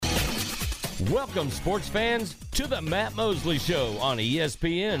Welcome, sports fans, to the Matt Mosley Show on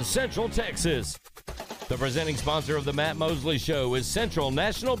ESPN Central Texas. The presenting sponsor of the Matt Mosley Show is Central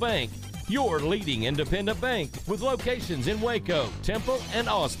National Bank, your leading independent bank with locations in Waco, Temple, and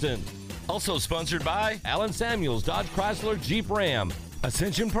Austin. Also sponsored by Allen Samuels Dodge Chrysler Jeep Ram,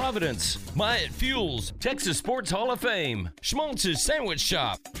 Ascension Providence, Myatt Fuels, Texas Sports Hall of Fame, Schmaltz's Sandwich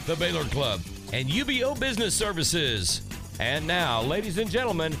Shop, the Baylor Club, and UBO Business Services. And now, ladies and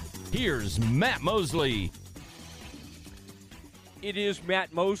gentlemen, here's Matt Mosley. It is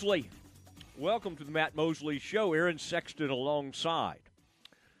Matt Mosley. Welcome to the Matt Mosley Show. Aaron Sexton alongside.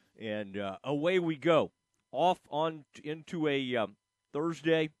 And away we go. Off on into a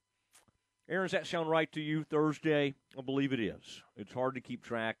Thursday. Aaron, does that sound right to you, Thursday? I believe it is. It's hard to keep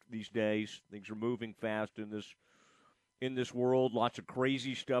track these days. Things are moving fast in this world. Lots of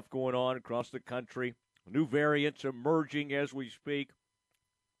crazy stuff going on across the country. New variants emerging as we speak.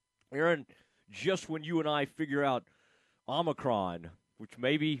 Aaron, just when you and I figure out Omicron, which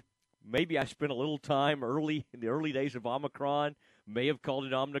maybe I spent a little time in the early days of Omicron, may have called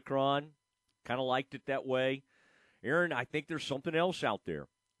it Omicron, kind of liked it that way. Aaron, I think there's something else out there.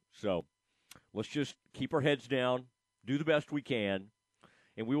 So let's just keep our heads down, do the best we can,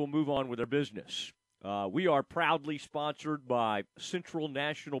 and we will move on with our business. We are proudly sponsored by Central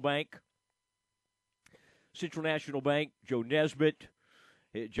National Bank. Central National Bank, Joe Nesbitt.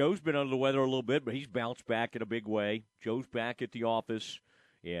 Joe's been under the weather a little bit, but he's bounced back in a big way. Joe's back at the office,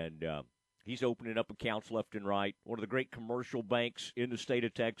 and he's opening up accounts left and right. One of the great commercial banks in the state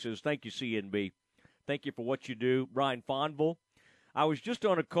of Texas. Thank you, CNB. Thank you for what you do. Brian Fonville. I was just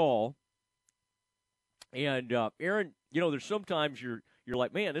on a call, and Aaron, there's sometimes you're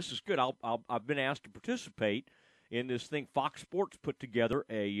like, man, this is good. I've been asked to participate in this thing. Fox Sports put together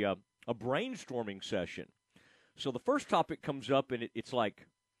a brainstorming session. So the first topic comes up, and it's like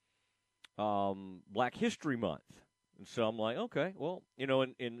Black History Month. And so I'm like, okay, well,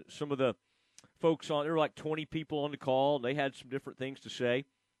 and some of the folks there were like 20 people on the call, and they had some different things to say.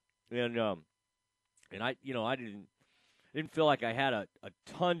 And I didn't feel like I had a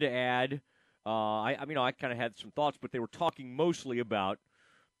ton to add. I kind of had some thoughts, but they were talking mostly about,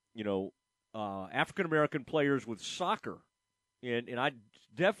 African-American players with soccer. And I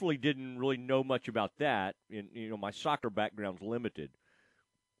definitely didn't really know much about that. And, my soccer background's limited.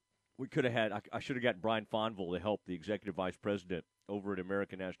 We could have had – I should have gotten Brian Fonville to help, the executive vice president over at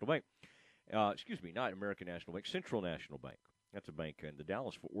American National Bank. Not American National Bank, Central National Bank. That's a bank in the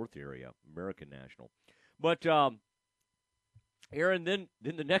Dallas-Fort Worth area, American National. But, Aaron, then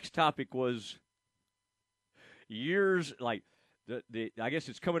the next topic was years – like – I guess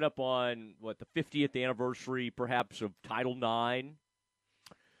it's coming up on, the 50th anniversary, perhaps, of Title IX.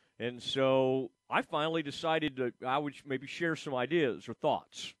 And so I finally decided I would maybe share some ideas or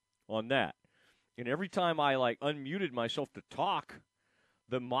thoughts on that. And every time I, unmuted myself to talk,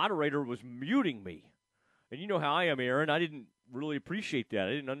 the moderator was muting me. And you know how I am, Aaron. I didn't really appreciate that.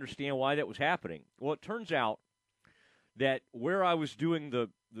 I didn't understand why that was happening. Well, it turns out that where I was doing the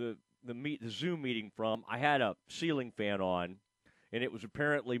Zoom meeting from, I had a ceiling fan on. And it was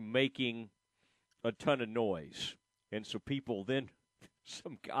apparently making a ton of noise. And so people then,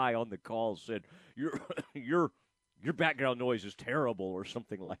 some guy on the call said, your background noise is terrible or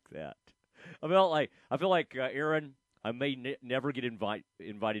something like that. I feel like Aaron, I may never get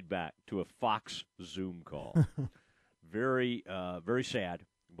invited back to a Fox Zoom call. Very, very sad.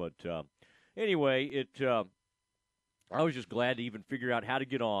 But anyway, I was just glad to even figure out how to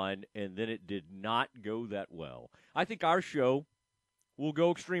get on, and then it did not go that well. I think our show will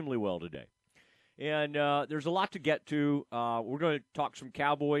go extremely well today. And there's a lot to get to. We're going to talk some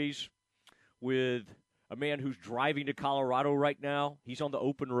Cowboys with a man who's driving to Colorado right now. He's on the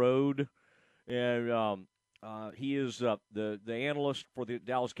open road, and he is the analyst for the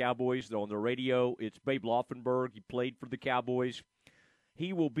Dallas Cowboys. On the radio, it's Babe Laufenberg. He played for the Cowboys.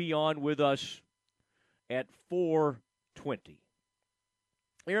 He will be on with us at 4:20.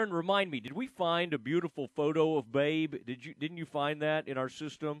 Aaron, remind me, did we find a beautiful photo of Babe? Didn't you find that in our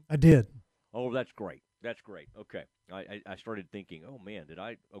system? I did. Oh, that's great. That's great. Okay. I started thinking, oh, man, did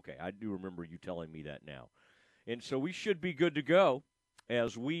I? Okay, I do remember you telling me that now. And so we should be good to go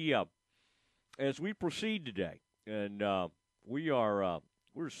as we proceed today. And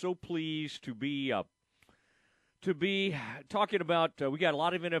we're so pleased to be talking about, we got a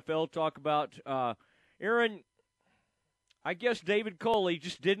lot of NFL talk about. Aaron, I guess David Culley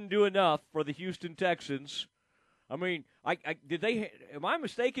just didn't do enough for the Houston Texans. I mean, am I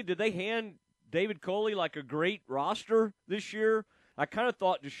mistaken? Did they hand David Culley like a great roster this year? I kind of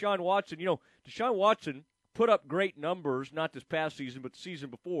thought Deshaun Watson, put up great numbers, not this past season, but the season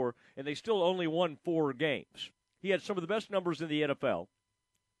before, and they still only won 4 games. He had some of the best numbers in the NFL,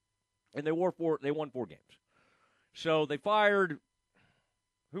 and they won 4 games. So they fired,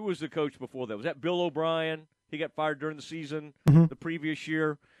 who was the coach before that? Was that Bill O'Brien? He got fired during the season the previous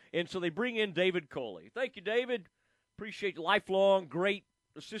year. And so they bring in David Coley. Thank you, David. Appreciate lifelong, great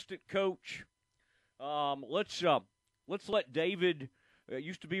assistant coach. Let's let David,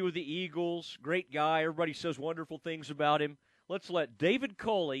 used to be with the Eagles, great guy. Everybody says wonderful things about him. Let's let David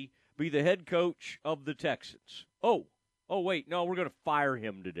Coley be the head coach of the Texans. Oh, wait, no, we're going to fire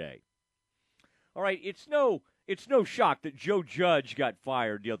him today. All right, it's no shock that Joe Judge got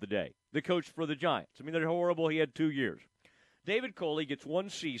fired the other day, the coach for the Giants. I mean, they're horrible. He had 2 years. David Coley gets 1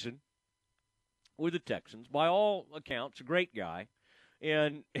 season with the Texans. By all accounts, a great guy,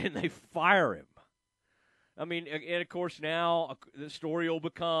 and they fire him. I mean, and of course now the story will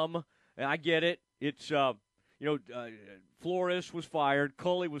become, and I get it, it's, Flores was fired,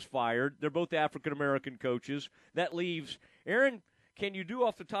 Coley was fired. They're both African-American coaches. That leaves, Aaron, can you do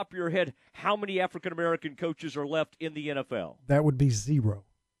off the top of your head how many African-American coaches are left in the NFL? That would be 0.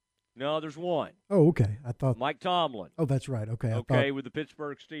 No, there's 1. Oh, okay. I thought Mike Tomlin. Oh, that's right. Okay. Okay, with the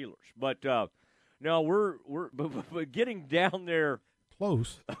Pittsburgh Steelers. But no, we're getting down there.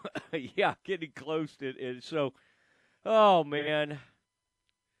 Close. Yeah, getting close. And so, oh, man.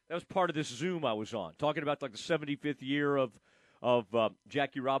 That was part of this Zoom I was on, talking about like the 75th year of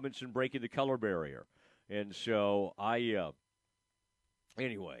Jackie Robinson breaking the color barrier. And so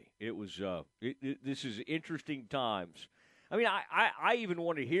anyway, it was this is interesting times. I mean, I even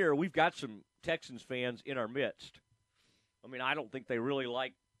want to hear, we've got some Texans fans in our midst. I mean, I don't think they really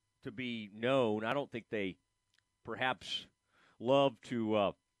like to be known. I don't think they perhaps love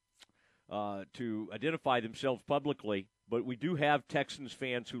to identify themselves publicly, but we do have Texans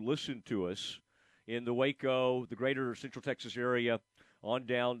fans who listen to us in the Waco, the greater Central Texas area, on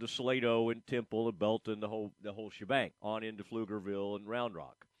down to Salado and Temple and Belton, the whole shebang, on into Pflugerville and Round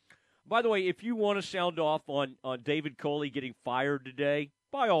Rock. By the way, if you want to sound off on David Coley getting fired today,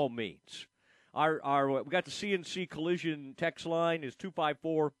 by all means. We got the CNC Collision text line is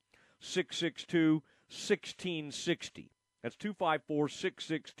 254-662-1660. That's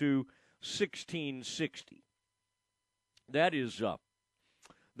 254-662-1660. That is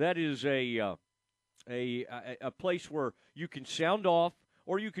a place where you can sound off,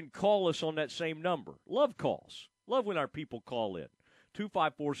 or you can call us on that same number. Love calls. Love when our people call in.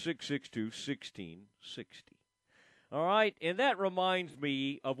 254-662-1660. All right, and that reminds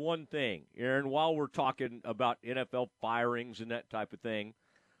me of one thing, Aaron, while we're talking about NFL firings and that type of thing.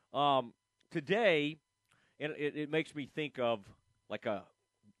 Today, and it makes me think of like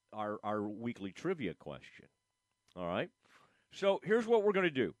our weekly trivia question. All right? So here's what we're going to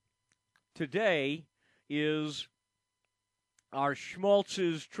do. Today is our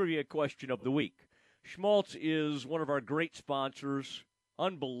Schmaltz's trivia question of the week. Schmaltz is one of our great sponsors,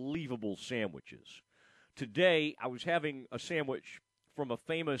 unbelievable sandwiches. Today, I was having a sandwich from a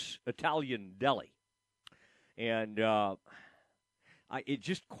famous Italian deli. And it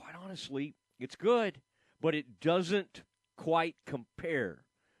just, quite honestly, it's good, but it doesn't quite compare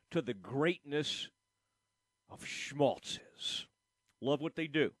to the greatness of Schmaltz's. Love what they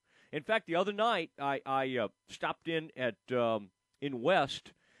do. In fact, the other night, I stopped in at in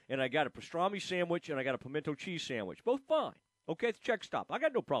West, and I got a pastrami sandwich and I got a pimento cheese sandwich. Both fine. Okay, it's Check Stop. I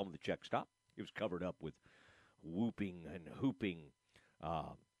got no problem with the Check Stop. It was covered up with whooping and hooping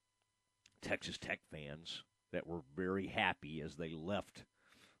Texas Tech fans that were very happy as they left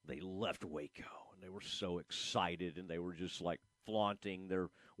Waco, and they were so excited, and they were just like flaunting their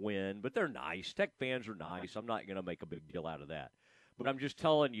win. But they're nice. Tech fans are nice. I'm not going to make a big deal out of that. But I'm just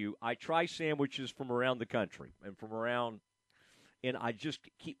telling you, I try sandwiches from around the country and from around, and I just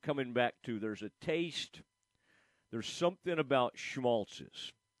keep coming back to there's a taste, there's something about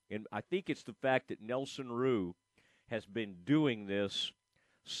Schmaltz's. And I think it's the fact that Nelson Rue has been doing this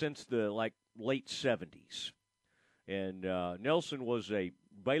since the late 70s. And Nelson was a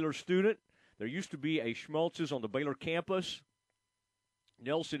Baylor student. There used to be a Schmaltz's on the Baylor campus.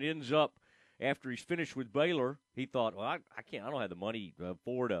 Nelson ends up, after he's finished with Baylor, he thought, well, I don't have the money to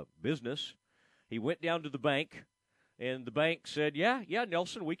afford a business. He went down to the bank, and the bank said, yeah,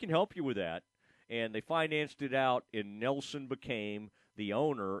 Nelson, we can help you with that. And they financed it out, and Nelson became the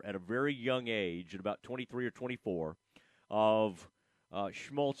owner at a very young age, at about 23 or 24, of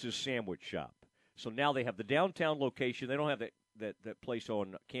Schmaltz's Sandwich Shop. So now they have the downtown location. They don't have that place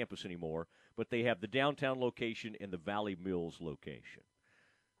on campus anymore, but they have the downtown location and the Valley Mills location.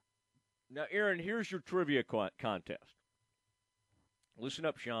 Now, Aaron, here's your trivia contest. Listen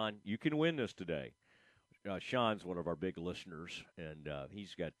up, Sean. You can win this today. Sean's one of our big listeners, and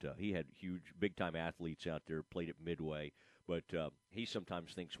he had huge, big-time athletes out there, played at Midway, but he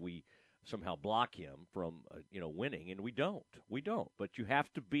sometimes thinks we somehow block him from winning, and we don't. We don't. But you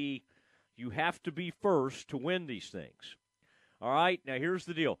have to be first to win these things. All right, now here's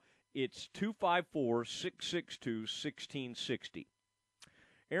the deal. It's 254-662-1660.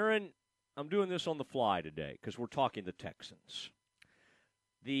 Aaron, I'm doing this on the fly today because we're talking the Texans.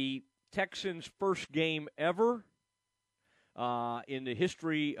 The Texans' first game ever in the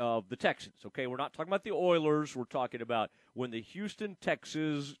history of the Texans. Okay, we're not talking about the Oilers. We're talking about when the Houston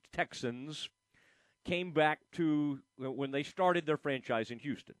Texans came back to when they started their franchise in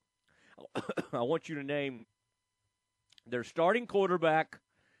Houston. I want you to name their starting quarterback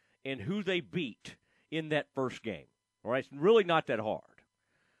and who they beat in that first game. All right, it's really not that hard.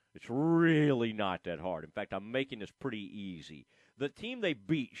 It's really not that hard. In fact, I'm making this pretty easy. The team they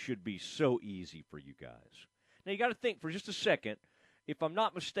beat should be so easy for you guys. Now, you got to think for just a second. If I'm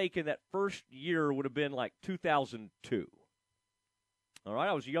not mistaken, that first year would have been like 2002. All right,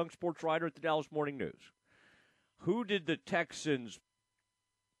 I was a young sports writer at the Dallas Morning News. Who did the Texans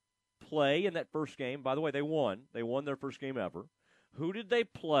play in that first game? By the way, they won. They won their first game ever. Who did they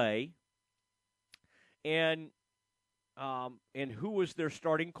play? And who was their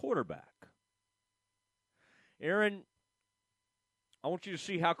starting quarterback? Aaron, I want you to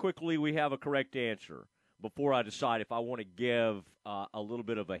see how quickly we have a correct answer before I decide if I want to give a little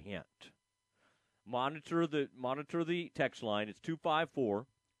bit of a hint. Monitor the text line. It's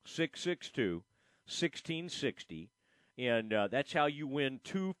 254-662-1660, and that's how you win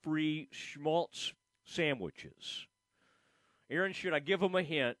 2 free schmaltz sandwiches. Aaron, should I give them a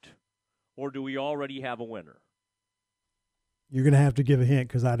hint, or do we already have a winner? You're going to have to give a hint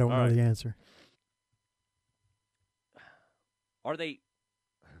because I don't know the answer. Are they?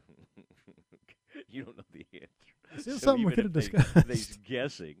 You don't know the answer. Is this something we could have discussed? They're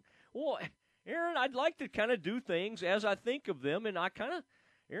guessing. Well, Aaron, I'd like to kind of do things as I think of them, and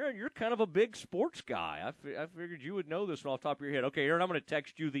Aaron, you're kind of a big sports guy. I figured you would know this off the top of your head. Okay, Aaron, I'm going to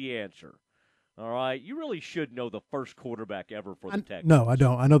text you the answer. All right, you really should know the first quarterback ever for the Texans. No, I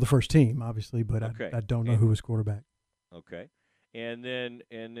don't. I know the first team, obviously, but okay. I don't know who was quarterback. Okay, and then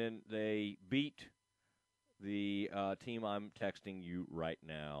they beat the team I'm texting you right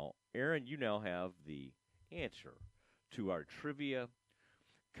now. Aaron, you now have the answer to our trivia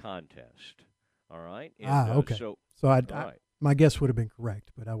contest. All right. And, okay. So my guess would have been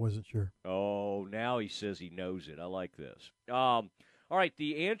correct, but I wasn't sure. Oh, now he says he knows it. I like this. All right,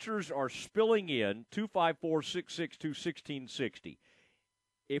 the answers are spilling in, 254-662-1660.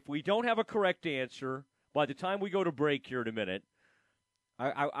 If we don't have a correct answer, by the time we go to break here in a minute,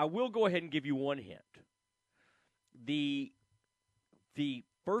 I will go ahead and give you one hint. The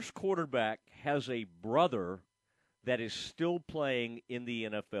first quarterback has a brother that is still playing in the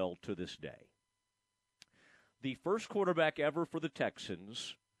NFL to this day. The first quarterback ever for the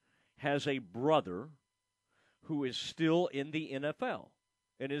Texans has a brother who is still in the NFL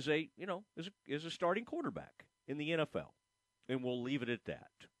and is a starting quarterback in the NFL. And we'll leave it at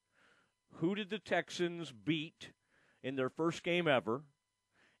that. Who did the Texans beat in their first game ever,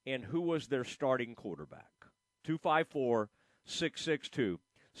 and who was their starting quarterback?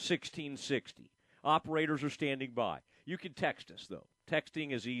 254-662-1660. Operators are standing by. You can text us, though.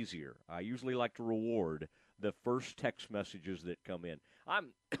 Texting is easier. I usually like to reward the first text messages that come in.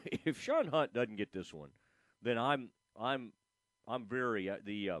 If Sean Hunt doesn't get this one, then I'm very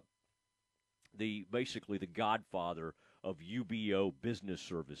basically the godfather of UBO Business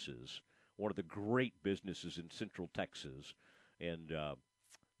Services, one of the great businesses in Central Texas, and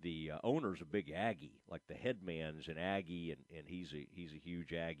the owner's a big Aggie, like the head man's an Aggie, and he's a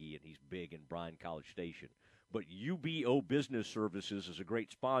huge Aggie, and he's big in Bryan College Station. But UBO Business Services is a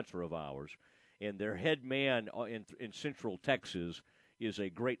great sponsor of ours, and their head man in Central Texas is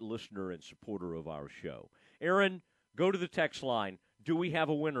a great listener and supporter of our show. Aaron, go to the text line. Do we have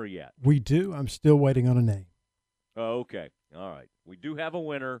a winner yet? We do. I'm still waiting on a name. Oh, okay. All right. We do have a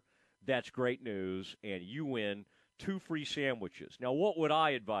winner. That's great news, and you win 2 free sandwiches. Now, what would I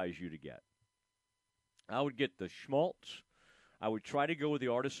advise you to get? I would get the schmaltz. I would try to go with the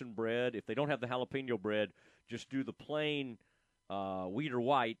artisan bread. If they don't have the jalapeno bread, just do the plain wheat or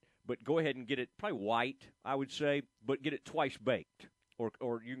white, but go ahead and get it probably white, I would say, but get it twice baked,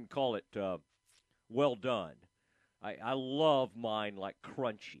 or you can call it well done. I love mine like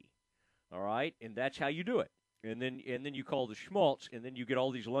crunchy, all right? And that's how you do it. And then you call the schmaltz, and then you get all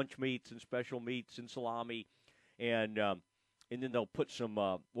these lunch meats and special meats and salami, and then they'll put some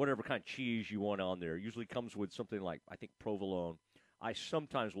whatever kind of cheese you want on there. Usually comes with something like, I think, provolone. I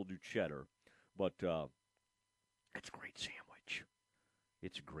sometimes will do cheddar, but It's a great sandwich.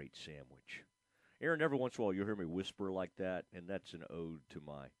 It's a great sandwich. Aaron, every once in a while you'll hear me whisper like that, and that's an ode to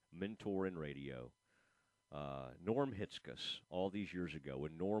my mentor in radio, Norm Hitzkus, all these years ago,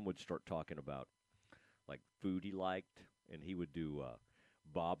 when Norm would start talking about, like, food he liked, and he would do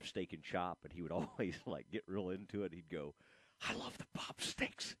Bob Steak and Chop, and he would always, like, get real into it. He'd go, I love the Bob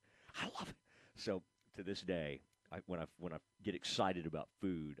Steaks. I love it. So to this day, when I get excited about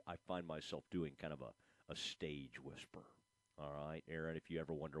food, I find myself doing kind of a stage whisper. All right, Aaron, if you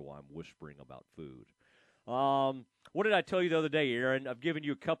ever wonder why I'm whispering about food. What did I tell you the other day, Aaron? I've given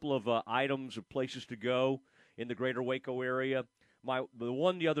you a couple of items of places to go in the greater Waco area. The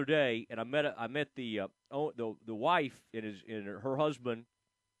one the other day, and I met the wife and her husband,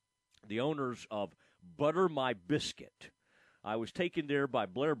 the owners of Butter My Biscuit. I was taken there by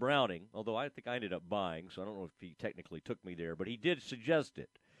Blair Browning, although I think I ended up buying, so I don't know if he technically took me there, but he did suggest it.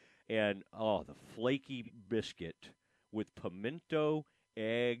 And, the flaky biscuit with pimento,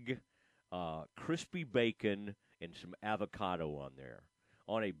 egg, crispy bacon, and some avocado on there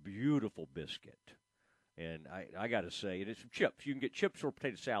on a beautiful biscuit. And I got to say, and it's some chips. You can get chips or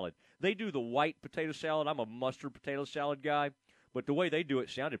potato salad. They do the white potato salad. I'm a mustard potato salad guy, but the way they do it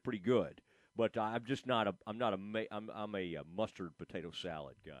sounded pretty good. But I'm just not I'm a mustard potato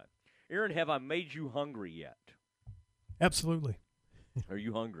salad guy. Aaron, have I made you hungry yet? Absolutely. Are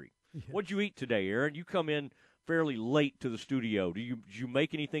you hungry? Yeah. What'd you eat today, Aaron? You come in fairly late to the studio. Did you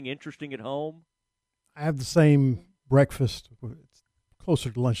make anything interesting at home? I have the same breakfast. It's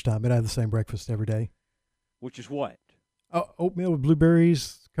closer to lunchtime, but I have the same breakfast every day. Which is what? Oatmeal with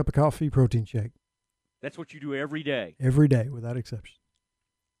blueberries, cup of coffee, protein shake. That's what you do every day? Every day, without exception.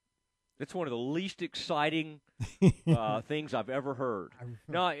 That's one of the least exciting things I've ever heard.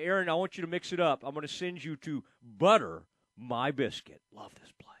 Now, Aaron, I want you to mix it up. I'm going to send you to Butter My Biscuit. Love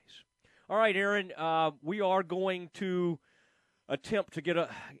this place. All right, Aaron, we are going to attempt to get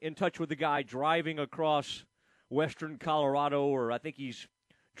in touch with the guy driving across western Colorado, or I think he's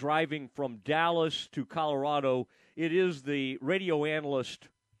driving from Dallas to Colorado. It is the radio analyst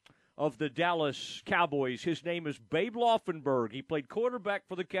of the Dallas Cowboys. His name is Babe Laufenberg. He played quarterback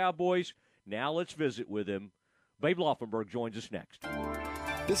for the Cowboys. Now let's visit with him. Babe Laufenberg joins us next.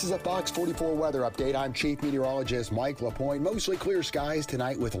 This is a Fox 44 weather update. I'm Chief Meteorologist Mike LaPointe. Mostly clear skies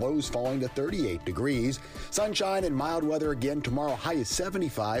tonight with lows falling to 38 degrees. Sunshine and mild weather again tomorrow, high is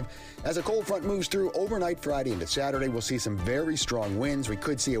 75. As a cold front moves through overnight Friday into Saturday, we'll see some very strong winds. We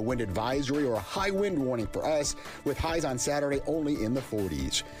could see a wind advisory or a high wind warning for us, with highs on Saturday only in the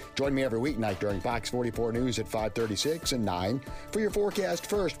 40s. Join me every weeknight during Fox 44 News at 5:36 and 9 for your forecast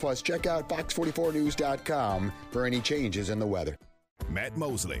first. Plus, check out fox44news.com for any changes in the weather. Matt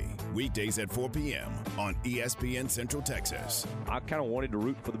Mosley, weekdays at 4 p.m. on ESPN Central Texas. I kind of wanted to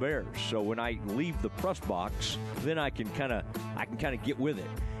root for the Bears, so when I leave the press box, then I can kind of get with it.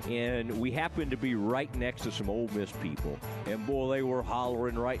 And we happened to be right next to some Ole Miss people, and boy, they were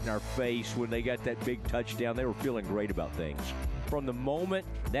hollering right in our face when they got that big touchdown. They were feeling great about things. From the moment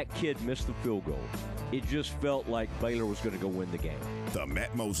that kid missed the field goal, it just felt like Baylor was going to go win the game. The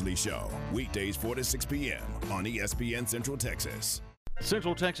Matt Mosley Show, weekdays 4 to 6 p.m. on ESPN Central Texas.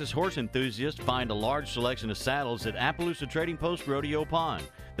 Central Texas horse enthusiasts find a large selection of saddles at Appaloosa Trading Post Rodeo Pond.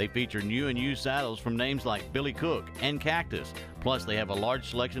 They feature new and used saddles from names like Billy Cook and Cactus. Plus, they have a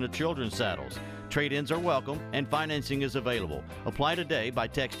large selection of children's saddles. Trade-ins are welcome and financing is available. Apply today by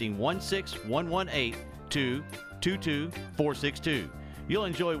texting 16118 to 22462. You'll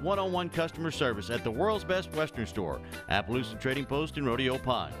enjoy one-on-one customer service at the world's best Western store, Appaloosa Trading Post in Rodeo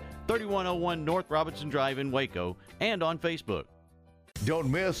Pond, 3101 North Robinson Drive in Waco, and on Facebook.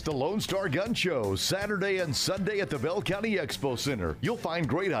 Don't miss the Lone Star Gun Show, Saturday and Sunday at the Bell County Expo Center. You'll find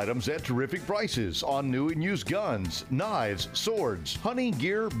great items at terrific prices on new and used guns, knives, swords, hunting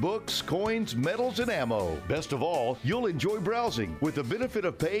gear, books, coins, medals, and ammo. Best of all, you'll enjoy browsing with the benefit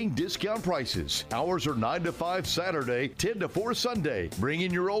of paying discount prices. Hours are 9 to 5 Saturday, 10 to 4 Sunday. Bring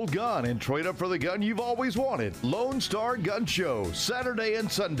in your old gun and trade up for the gun you've always wanted. Lone Star Gun Show, Saturday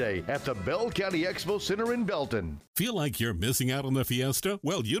and Sunday at the Bell County Expo Center in Belton. Feel like you're missing out on the Fiesta?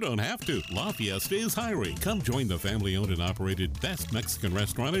 Well, you don't have to. La Fiesta is hiring. Come join the family-owned and operated best Mexican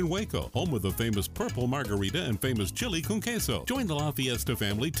restaurant in Waco, home of the famous Purple Margarita and famous Chili con Queso. Join the La Fiesta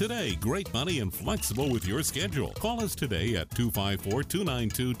family today. Great money and flexible with your schedule. Call us today at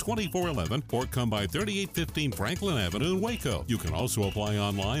 254-292-2411 or come by 3815 Franklin Avenue in Waco. You can also apply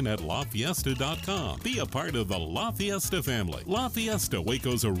online at lafiesta.com. Be a part of the La Fiesta family. La Fiesta,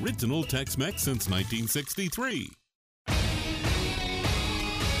 Waco's original Tex-Mex since 1963.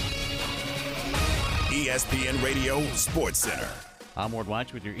 ESPN Radio Sports Center. I'm Ward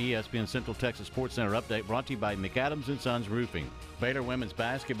Weitz with your ESPN Central Texas Sports Center update, brought to you by McAdams & Sons Roofing. Baylor women's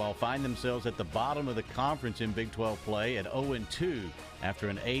basketball find themselves at the bottom of the conference in Big 12 play at 0-2 after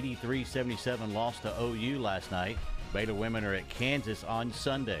an 83-77 loss to OU last night. Baylor women are at Kansas on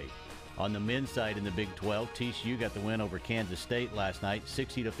Sunday. On the men's side in the Big 12, TCU got the win over Kansas State last night,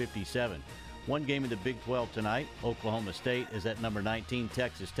 60-57. One game in the Big 12 tonight. Oklahoma State is at number 19,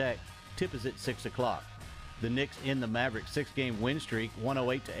 Texas Tech. Tip is at 6 o'clock. The Knicks end the Mavericks' 6-game win streak,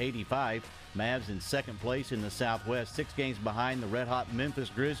 108-85. Mavs in second place in the Southwest, 6 games behind the red-hot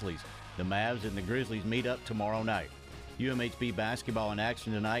Memphis Grizzlies. The Mavs and the Grizzlies meet up tomorrow night. UMHB basketball in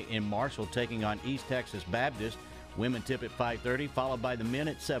action tonight in Marshall, taking on East Texas Baptist. Women tip at 5:30, followed by the men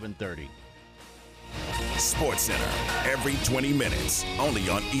at 7:30. Sports Center, every 20 minutes, only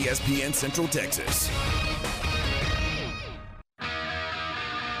on ESPN Central Texas.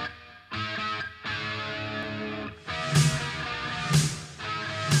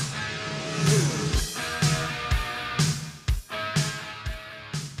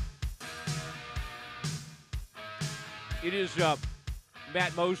 It is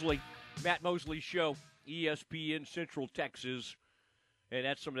Matt Mosley Show, ESPN Central Texas, and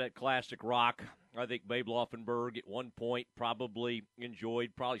that's some of that classic rock. I think Babe Laufenberg at one point probably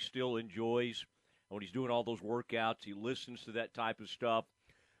still enjoys when he's doing all those workouts. He listens to that type of stuff.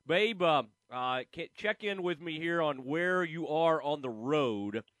 Babe, check in with me here on where you are on the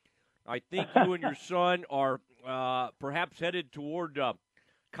road. I think you and your son are perhaps headed toward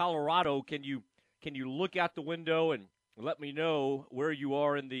Colorado. Can you look out the window and let me know where you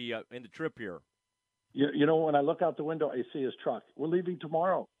are in the trip here? You know, when I look out the window, I see his truck. We're leaving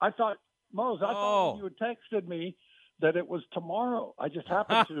tomorrow. I thought when you had texted me that it was tomorrow. I just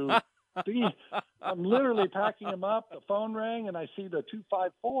happened to see. I'm literally packing him up. The phone rang, and I see the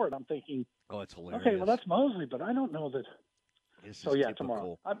 254, and I'm thinking, oh, it's hilarious. Okay, well, that's Mosley, but I don't know that. So, yeah,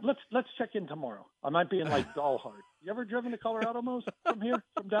 typical. Tomorrow. Let's check in tomorrow. I might be in, Dollhard. You ever driven to Colorado, Mose, from here,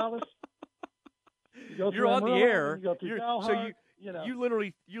 from Dallas? You're on the air. You go through Dalhart, you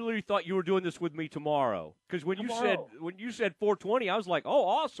literally thought you were doing this with me tomorrow, because when you said 4:20, I was like, oh,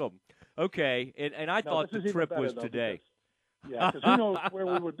 awesome, okay, and I thought the trip was today. Because who knows where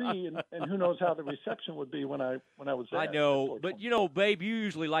we would be, and who knows how the reception would be when I was there. I know, but babe, you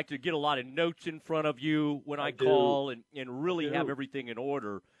usually like to get a lot of notes in front of you when I call and really have everything in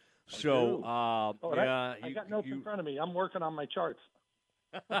order. So I got notes in front of me. I'm working on my charts.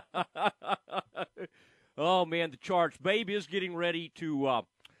 Oh man, the charts. Babe is getting ready to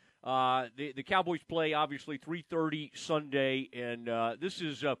the Cowboys play obviously 3:30 Sunday, and this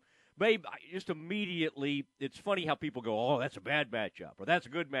is Babe, just immediately, it's funny how people go, oh, that's a bad matchup, or that's a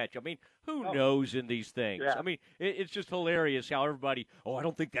good matchup. I mean, who knows in these things? Yeah. I mean, it's just hilarious how everybody, I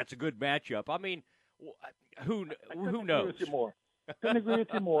don't think that's a good matchup. I mean, who knows? Couldn't agree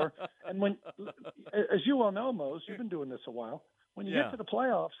with you more. And as you well know, Mose, you've been doing this a while. When you get to the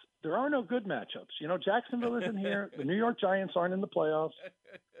playoffs, there are no good matchups. Jacksonville isn't here. The New York Giants aren't in the playoffs.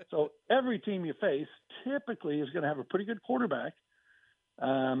 So every team you face typically is going to have a pretty good quarterback.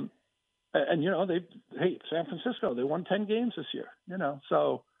 And San Francisco, they won 10 games this year,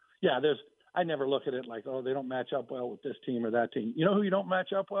 So, yeah, I never look at it like, they don't match up well with this team or that team. You know who you don't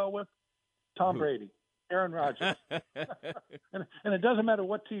match up well with? Tom Brady, Aaron Rodgers. and it doesn't matter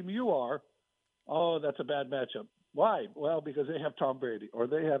what team you are. Oh, that's a bad matchup. Why? Well, because they have Tom Brady or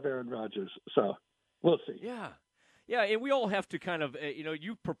they have Aaron Rodgers. So we'll see. Yeah. Yeah, and we all have to kind of,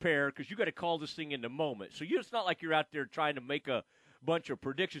 you prepare because you got to call this thing in the moment. So it's not like you're out there trying to make a bunch of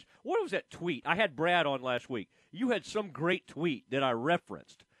predictions. What was that tweet? I had Brad on last week. You had some great tweet that I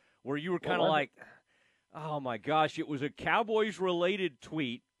referenced where you were kind of like, oh, my gosh, it was a Cowboys-related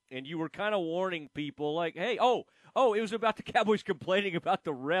tweet, and you were kind of warning people like, hey, it was about the Cowboys complaining about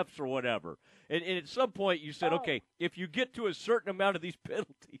the refs or whatever. And at some point you said, okay, if you get to a certain amount of these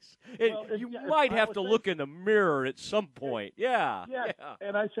penalties, you might have to look in the mirror at some point. Yeah.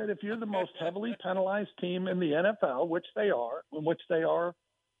 And I said, if you're the most heavily penalized team in the NFL, which they are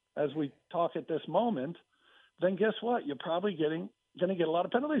as we talk at this moment, then guess what? You're probably going to get a lot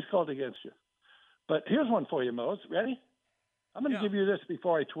of penalties called against you. But here's one for you, Mose. Ready? I'm going to give you this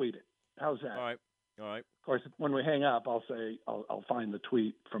before I tweet it. How's that? All right. Of course, when we hang up, I'll say I'll find the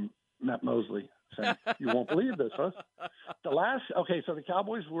tweet from Matt Mosley saying, you won't believe this, huh? So the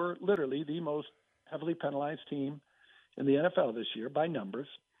Cowboys were literally the most heavily penalized team in the NFL this year by numbers.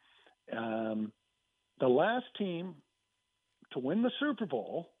 The last team to win the Super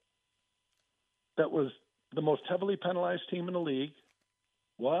Bowl that was the most heavily penalized team in the league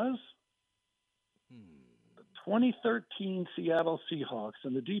was the 2013 Seattle Seahawks,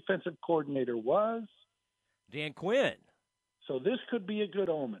 and the defensive coordinator was Dan Quinn. So this could be a good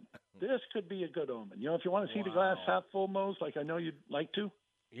omen. This could be a good omen. You know, if you want to see the glass half full, Mose, like I know you'd like to.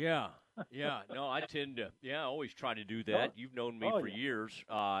 Yeah. Yeah. No, I tend to, I always try to do that. You've known me for years.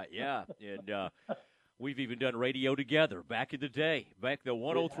 Yeah. And we've even done radio together back in the day, back the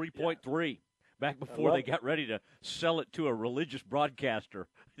 103.3. Back before they got ready to sell it to a religious broadcaster.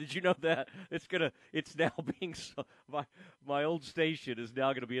 Did you know that? It's now being, my old station is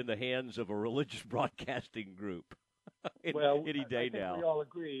now going to be in the hands of a religious broadcasting group. Any day I think now. We all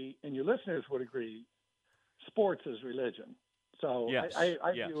agree, and your listeners would agree, sports is religion. So yes. I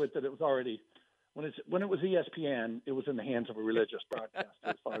view it that it was already, when it was ESPN, it was in the hands of a religious broadcaster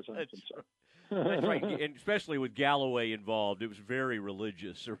as far as I'm concerned. That's right, and especially with Galloway involved, it was very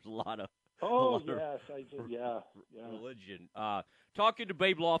religious. There was a lot of religion. Talking to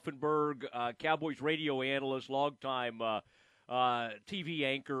Babe Laufenberg, Cowboys radio analyst, longtime TV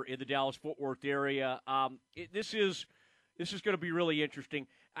anchor in the Dallas-Fort Worth area. This is going to be really interesting.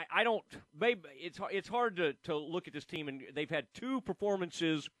 Babe, it's hard to look at this team, and they've had two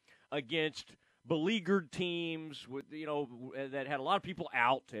performances against beleaguered teams that had a lot of people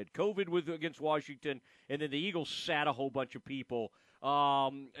out, had COVID against Washington, and then the Eagles sat a whole bunch of people.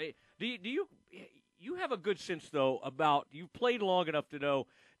 Do you have a good sense, though, about, you've played long enough to know,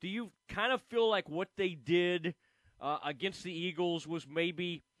 do you kind of feel like what they did against the Eagles was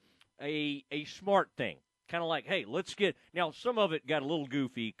maybe a smart thing? Kind of like, hey, now some of it got a little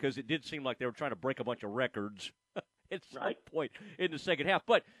goofy because it did seem like they were trying to break a bunch of records at some point in the second half.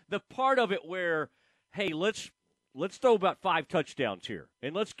 But the part of it where, hey, let's throw about 5 touchdowns here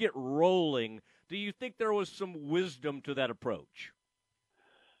and let's get rolling. Do you think there was some wisdom to that approach?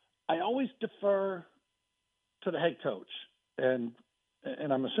 I always defer to the head coach, and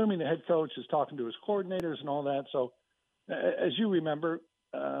I'm assuming the head coach is talking to his coordinators and all that. So, as you remember,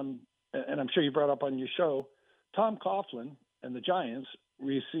 and I'm sure you brought up on your show, Tom Coughlin and the Giants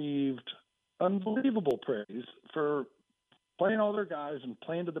received unbelievable praise for playing all their guys and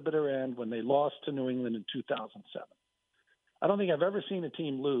playing to the bitter end when they lost to New England in 2007. I don't think I've ever seen a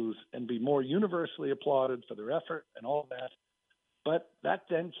team lose and be more universally applauded for their effort and all that. But that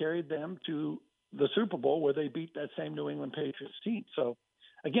then carried them to the Super Bowl where they beat that same New England Patriots team. So,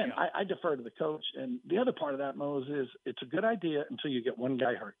 again, I defer to the coach. And the other part of that, Mose, is it's a good idea until you get one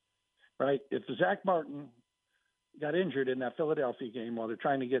guy hurt, right? If Zach Martin got injured in that Philadelphia game while they're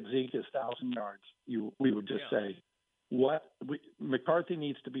trying to get Zeke his 1,000 yards, we would just say, McCarthy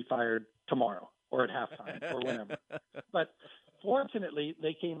needs to be fired tomorrow or at halftime or whenever. But fortunately,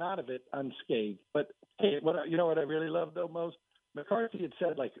 they came out of it unscathed. But, hey, you know what I really love, though, Mose? McCarthy had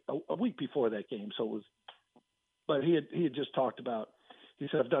said like a week before that game, but he had just talked about, he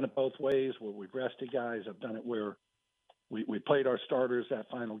said, I've done it both ways where we've rested guys. I've done it where we played our starters that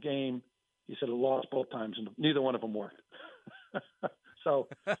final game. He said it lost both times, and neither one of them worked. So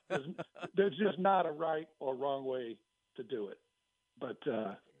there's just not a right or wrong way to do it. But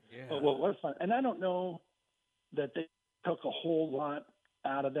what was fun, and I don't know that they took a whole lot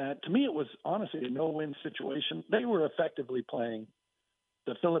out of that. To me, it was honestly a no-win situation. They were effectively playing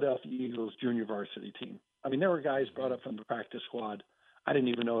the Philadelphia Eagles junior varsity team. I mean, there were guys brought up from the practice squad. I didn't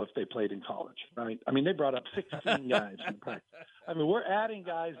even know if they played in college, right? I mean, they brought up 16 guys from practice. I mean, we're adding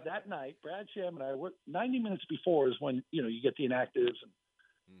guys that night. Brad Sham and I, 90 minutes before is when, you get the inactives and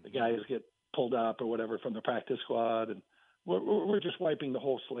the guys get pulled up or whatever from the practice squad. And we're just wiping the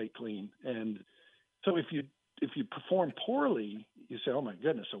whole slate clean. And so if you perform poorly, you say, oh, my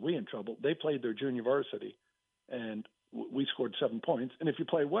goodness, are we in trouble? They played their junior varsity, and we scored 7 points. And if you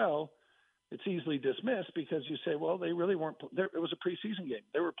play well, it's easily dismissed because you say, well, they really weren't – it was a preseason game.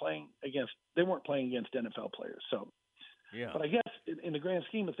 They weren't playing against NFL players. So, but I guess in the grand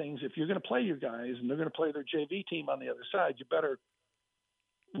scheme of things, if you're going to play your guys and they're going to play their JV team on the other side, you better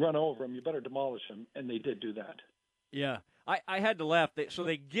run over them. You better demolish them, and they did do that. Yeah. I had to laugh. So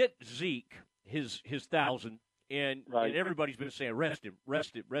they get Zeke his 1,000. And everybody's been saying, rest him.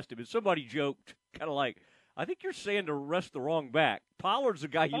 And somebody joked, kind of like, I think you're saying to rest the wrong back. Pollard's the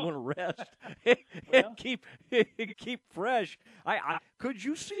guy you want to rest and keep fresh. Could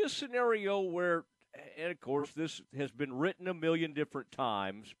you see a scenario where, and of course this has been written a million different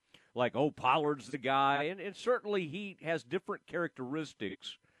times, like, oh, Pollard's the guy, and certainly he has different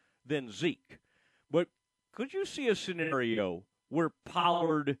characteristics than Zeke. But could you see a scenario where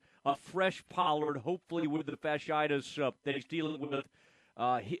Pollard, a fresh Pollard, hopefully with the fasciitis that he's dealing with,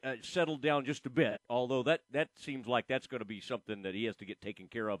 settled down just a bit, although that seems like that's going to be something that he has to get taken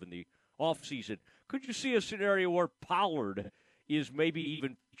care of in the offseason. Could you see a scenario where Pollard is maybe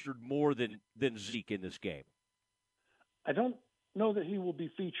even featured more than Zeke in this game? I don't know that he will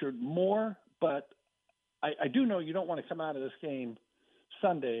be featured more, but I do know you don't want to come out of this game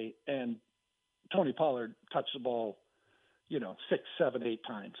Sunday and Tony Pollard touch the ball, 6, 7, 8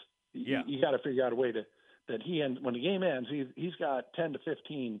 times. Yeah. You got to figure out a way that when the game ends, he's got 10 to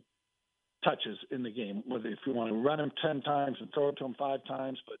 15 touches in the game. Whether if you want to run him 10 times and throw it to him 5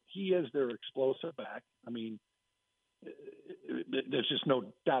 times, but he is their explosive back. I mean, there's just no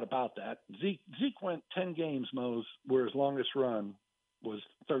doubt about that. Zeke went 10 games, Mose, where his longest run was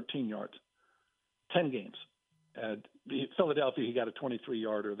 13 yards. 10 games. Philadelphia, he got a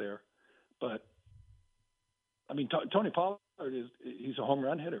 23-yarder there. But, I mean, Tony Pollard, he's a home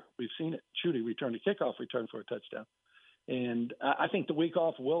run hitter. We've seen it. Shoot, he returned a kickoff return for a touchdown. And I think the week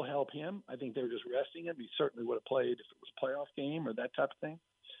off will help him. I think they were just resting him. He certainly would have played if it was a playoff game or that type of thing.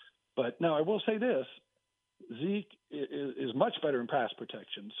 But, no, I will say this. Zeke is much better in pass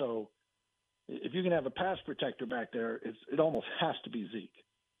protection. So if you can have a pass protector back there, it almost has to be Zeke.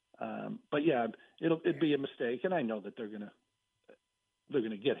 But yeah, it'd be a mistake, and I know that they're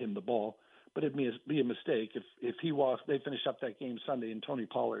gonna get him the ball. But it'd be a mistake if they finish up that game Sunday and Tony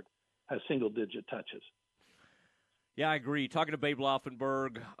Pollard has single-digit touches. Yeah, I agree. Talking to Babe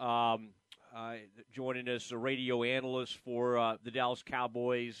Laufenberg, joining us, a radio analyst for the Dallas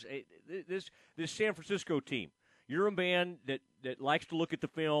Cowboys. This San Francisco team, you're a man that likes to look at the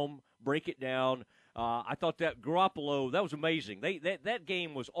film, break it down. I thought that Garoppolo, that was amazing. That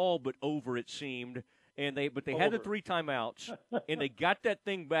game was all but over, it seemed, but they had the 3 timeouts, and they got that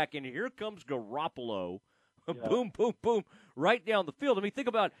thing back, and here comes Garoppolo, boom, boom, boom, right down the field. I mean, think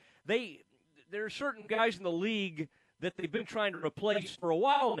about there are certain guys in the league that they've been trying to replace for a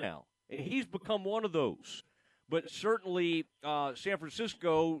while now, and he's become one of those. But certainly, San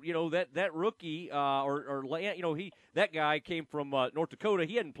Francisco, that rookie, that guy came from North Dakota.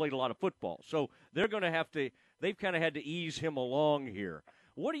 He hadn't played a lot of football, so they're going to have to. They've kind of had to ease him along here.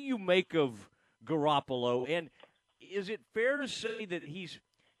 What do you make of Garoppolo? And is it fair to say that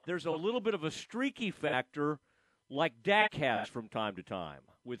there's a little bit of a streaky factor, like Dak has from time to time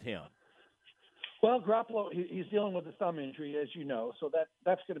with him? Well, Garoppolo, he's dealing with a thumb injury, as you know, so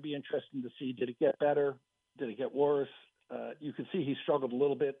that's going to be interesting to see. Did it get better? Did it get worse? You can see he struggled a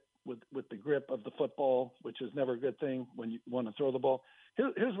little bit with the grip of the football, which is never a good thing when you want to throw the ball.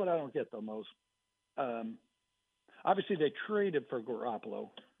 Here's what I don't get, though, Mose. Obviously, they traded for Garoppolo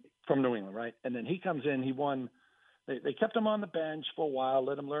from New England, right? And then he comes in. He won. They kept him on the bench for a while,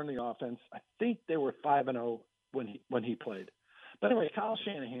 let him learn the offense. I think they were 5-0 when he played. But anyway, Kyle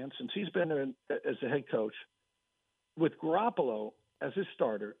Shanahan, since he's been there as the head coach, with Garoppolo as his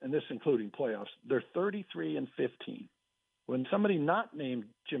starter, and this including playoffs, they're 33-15. When somebody not named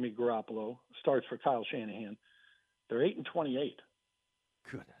Jimmy Garoppolo starts for Kyle Shanahan, they're 8-28.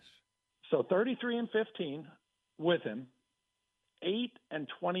 Goodness. So 33-15 with him,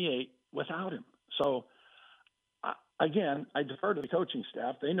 8-28 without him. So again, I defer to the coaching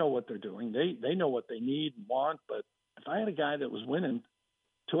staff. They know what they're doing. They know what they need and want. But if I had a guy that was winning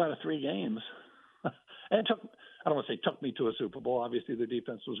 2 out of 3 games, and I don't want to say took me to a Super Bowl. Obviously, their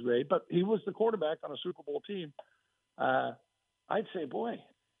defense was great, but he was the quarterback on a Super Bowl team. I'd say, boy,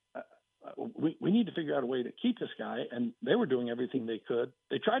 we need to figure out a way to keep this guy. And they were doing everything they could.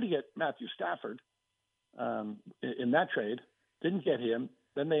 They tried to get Matthew Stafford in that trade, didn't get him.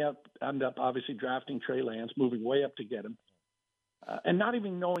 Then they ended up obviously drafting Trey Lance, moving way up to get him, and not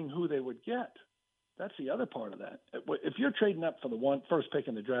even knowing who they would get. That's the other part of that. If you're trading up for the first pick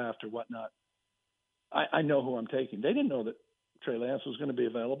in the draft or whatnot, I know who I'm taking. They didn't know that Trey Lance was going to be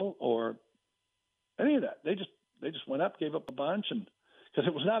available or any of that. They just went up, gave up a bunch, and because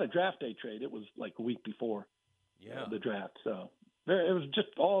it was not a draft day trade, it was like a week before the draft. So it was just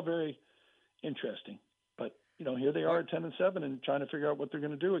all very interesting. But here they are at 10-7 and trying to figure out what they're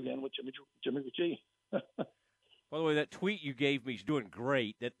going to do again with Jimmy G. By the way, that tweet you gave me is doing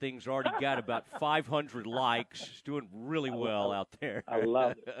great. That thing's already got about 500 likes. It's doing really well out there. I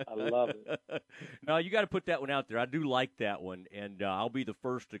love it. No, you got to put that one out there. I do like that one, and I'll be the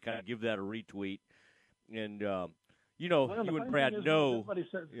first to kind of give that a retweet. And, you and Brad know.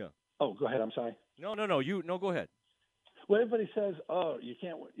 Says, Oh, go ahead. I'm sorry. No. Go ahead. Well, everybody says, you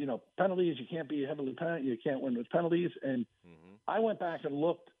can't, penalties, you can't be heavily penalized, you can't win with penalties. And I went back and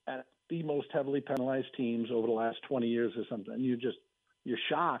looked at the most heavily penalized teams over the last 20 years or something. And you're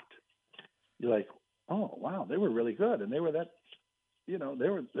shocked. You're like, oh, wow, they were really good. And they were they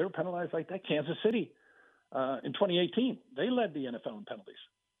were penalized like that. Kansas City in 2018, they led the NFL in penalties,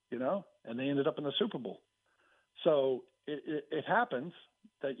 and they ended up in the Super Bowl. So it happens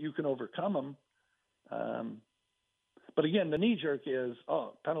that you can overcome them. But again, the knee jerk is,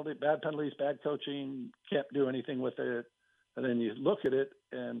 bad penalties, bad coaching, can't do anything with it. And then you look at it,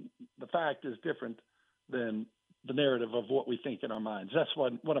 and the fact is different than the narrative of what we think in our minds. That's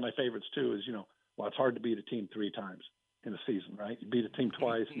one of my favorites too. Is well, it's hard to beat a team 3 times in a season, right? You beat a team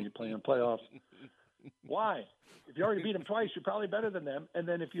twice and you play in playoffs. Why? If you already beat them twice, you're probably better than them. And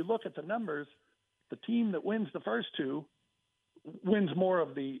then if you look at the numbers, the team that wins the first 2 wins more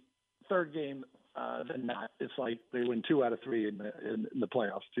of the third game than not. It's like they win 2 out of 3 in the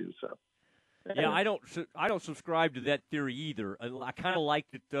playoffs too. So. Yeah, I don't subscribe to that theory either. I kind of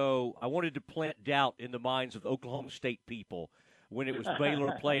liked it, though. I wanted to plant doubt in the minds of the Oklahoma State people when it was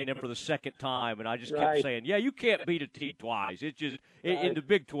Baylor playing them for the second time, and I just kept saying, yeah, you can't beat a team twice. It's just in the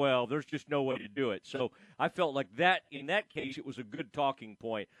Big 12, there's just no way to do it. So I felt like that, in that case, it was a good talking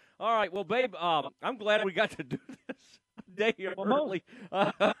point. All right, well, babe, I'm glad we got to do this day early.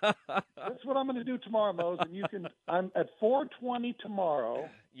 That's what I'm going to do tomorrow, Mose. And I'm at 4:20 tomorrow.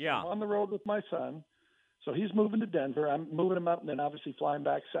 Yeah. I'm on the road with my son. So he's moving to Denver. I'm moving him up and then obviously flying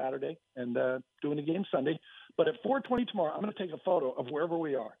back Saturday and doing the game Sunday. But at 4:20 tomorrow, I'm going to take a photo of wherever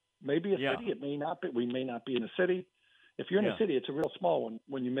we are. Maybe a city. It may not be. We may not be in a city. If you're in a city, it's a real small one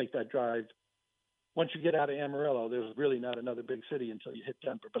when you make that drive. Once you get out of Amarillo, there's really not another big city until you hit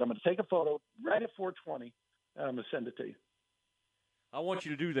Denver. But I'm going to take a photo right at 4:20, and I'm going to send it to you. I want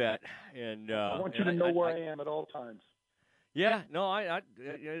you to do that. And I want you to know where I am at all times. Yeah, no, I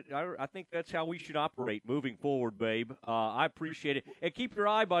think that's how we should operate moving forward, babe. I appreciate it. And keep your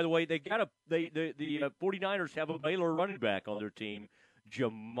eye, by the way, the 49ers have a Baylor running back on their team,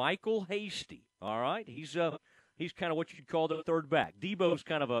 JaMycal Hasty. All right, he's kind of what you'd call the third back. Debo's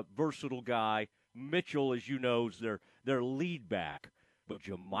kind of a versatile guy. Mitchell, as you know, is their lead back. But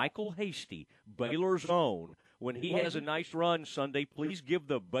JaMycal Hasty, Baylor's own, when he has a nice run Sunday, please give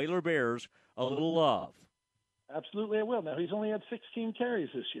the Baylor Bears a little love. Absolutely, I will. Now, he's only had 16 carries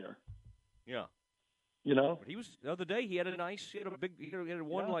this year. Yeah. But he was the other day. He had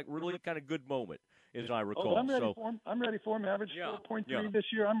one like really kind of good moment, as I recall. Oh, I'm ready for him. I'm ready for him. Average 4.3 this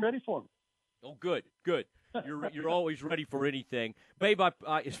year. I'm ready for him. Oh, good. You're always ready for anything, babe. I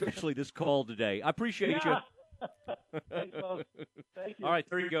especially this call today. I appreciate you. Thanks, folks. Thank you. All right,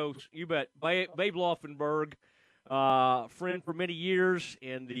 there he goes. You bet, Babe Laufenberg. Friend for many years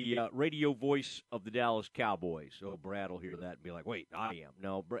and the radio voice of the Dallas Cowboys. So Brad will hear that and be like, wait, I am.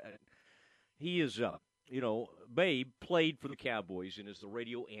 No, Brad, he is, Babe played for the Cowboys and is the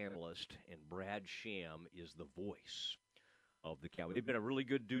radio analyst, and Brad Sham is the voice of the Cowboys. They've been a really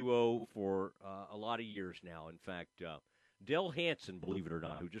good duo for a lot of years now. In fact, Del Hansen, believe it or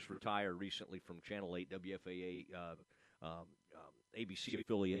not, who just retired recently from Channel 8 WFAA ABC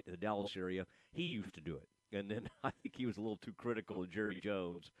affiliate in the Dallas area, he used to do it. And then I think he was a little too critical of Jerry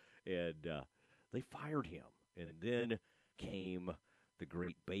Jones, and they fired him. And then came the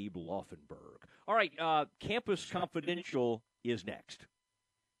great Babe Laufenberg. All right, Campus Confidential is next.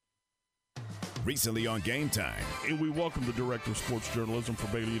 Recently on Game Time. And we welcome the Director of Sports Journalism for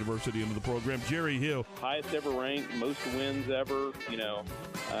Baylor University into the program, Jerry Hill. Highest ever ranked, most wins ever. You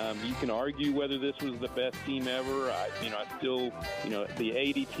can argue whether this was the best team ever. I still, the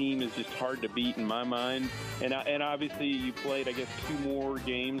 80 team is just hard to beat in my mind. And obviously you played, I guess, 2 more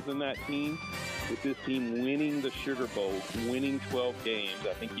games than that team. With this team winning the Sugar Bowl, winning 12 games,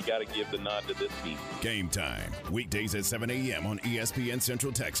 I think you got to give the nod to this team. Game Time, weekdays at 7 a.m. on ESPN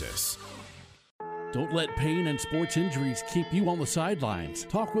Central Texas. Don't let pain and sports injuries keep you on the sidelines.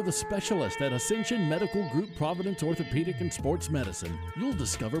 Talk with a specialist at Ascension Medical Group Providence Orthopedic and Sports Medicine. You'll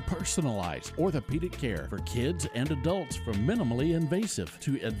discover personalized orthopedic care for kids and adults, from minimally invasive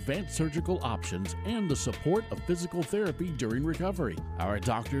to advanced surgical options and the support of physical therapy during recovery. Our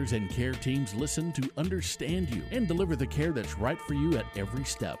doctors and care teams listen to understand you and deliver the care that's right for you at every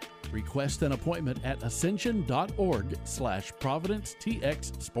step. Request an appointment at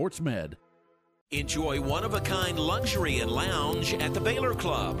ascension.org/ProvidenceTX-SportsMed. Enjoy one-of-a-kind luxury and lounge at the Baylor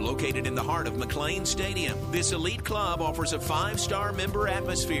Club, located in the heart of McLean Stadium. This elite club offers a 5-star member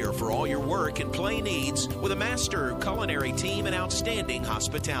atmosphere for all your work and play needs, with a master culinary team and outstanding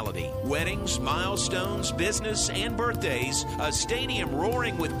hospitality. Weddings, milestones, business, and birthdays. A stadium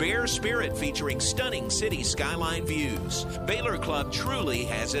roaring with Bear spirit, featuring stunning city skyline views. Baylor Club truly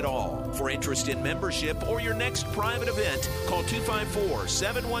has it all. For interest in membership or your next private event, call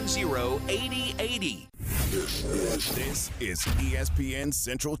 254-710-8080. This is ESPN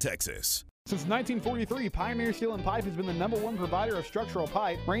Central Texas. Since 1943, Pioneer Steel and Pipe has been the #1 provider of structural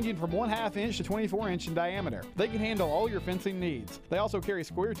pipe, ranging from 1/2 inch to 24 inch in diameter. They can handle all your fencing needs. They also carry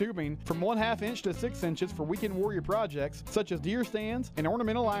square tubing from 1/2 inch to 6 inches for weekend warrior projects such as deer stands and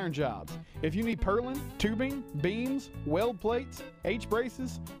ornamental iron jobs. If you need purlin, tubing, beams, weld plates,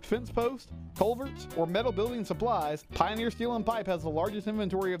 H-braces, fence posts, culverts, or metal building supplies, Pioneer Steel and Pipe has the largest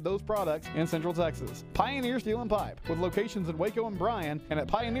inventory of those products in Central Texas. Pioneer Steel and Pipe, with locations in Waco and Bryan and at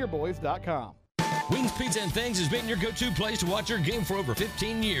pioneerboys.com. Wings Pizza and Things has been your go-to place to watch your game for over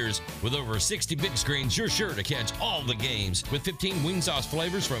 15 years. With over 60 big screens, you're sure to catch all the games. With 15 wing sauce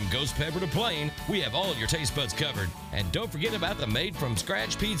flavors from ghost pepper to plain, we have all your taste buds covered. And don't forget about the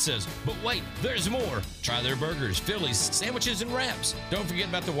made-from-scratch pizzas. But wait, there's more. Try their burgers, Phillies, sandwiches, and wraps. Don't forget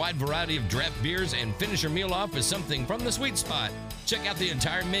about the wide variety of draft beers, and finish your meal off with something from the sweet spot. Check out the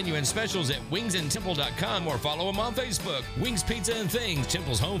entire menu and specials at wingsandtemple.com or follow them on Facebook. Wings Pizza and Things,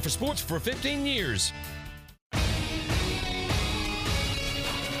 Temple's home for sports for 15 years.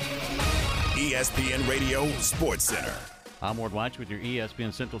 ESPN Radio Sports Center. I'm Ward Weitz with your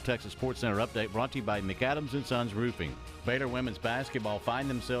ESPN Central Texas Sports Center update, brought to you by McAdams & Sons Roofing. Baylor women's basketball find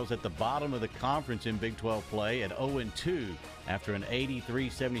themselves at the bottom of the conference in Big 12 play at 0-2 after an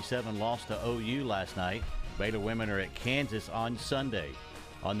 83-77 loss to OU last night. Baylor women are at Kansas on Sunday.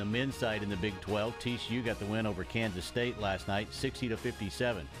 On the men's side in the Big 12, TCU got the win over Kansas State last night,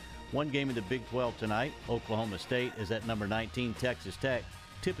 60-57. One game in the Big 12 tonight. Oklahoma State is at number 19 Texas Tech.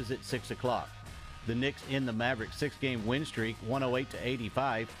 Tip is at 6 o'clock. The Knicks in the Mavericks 6-game win streak,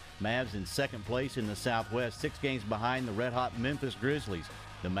 108-85. Mavs in second place in the Southwest, 6 games behind the red-hot Memphis Grizzlies.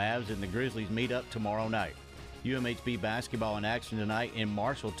 The Mavs and the Grizzlies meet up tomorrow night. UMHB basketball in action tonight in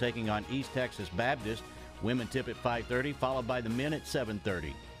Marshall, taking on East Texas Baptist. Women tip at 5:30, followed by the men at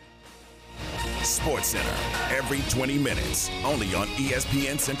 7:30. Sports Center, every 20 minutes, only on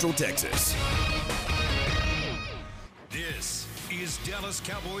ESPN Central Texas. This is Dallas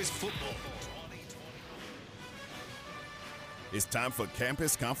Cowboys football. It's time for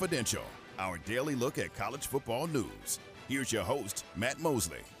Campus Confidential, our daily look at college football news. Here's your host, Matt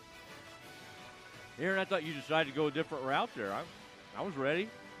Mosley. Aaron, I thought you decided to go a different route there. I was ready.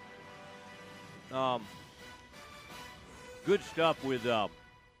 Good stuff with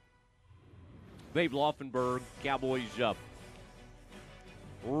Babe Laufenberg, Cowboys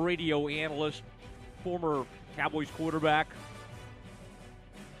radio analyst, former Cowboys quarterback.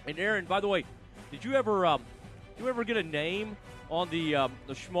 And Aaron, by the way, did you ever get a name on the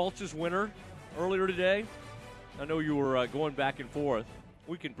Schmaltz's winner earlier today? I know you were going back and forth.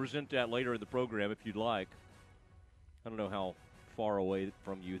 We can present that later in the program if you'd like. I don't know how far away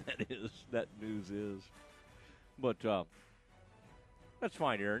from you that news is, but that's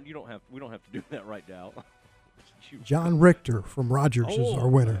fine, Aaron. We don't have to do that right now. John Richter from Rogers is our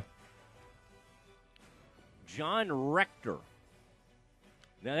winner. John Rector.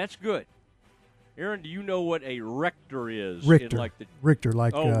 Now that's good. Aaron, do you know what a rector is? Richter, Richter,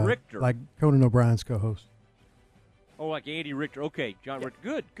 like Conan O'Brien's co-host. Oh, like Andy Richter. Okay, John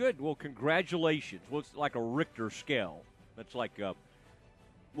Richter. Good. Well, congratulations. Well, it's like a Richter scale. That's like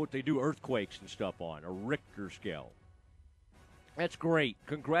what they do earthquakes and stuff on, a Richter scale. That's great.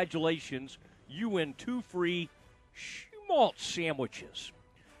 Congratulations. You win 2 free schmaltz sandwiches.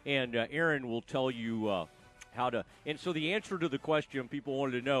 And Aaron will tell you how to. And so the answer to the question people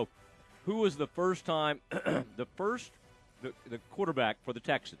wanted to know, who was the first time, the quarterback for the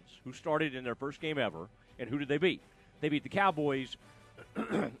Texans, who started in their first game ever, and who did they beat? They beat the Cowboys,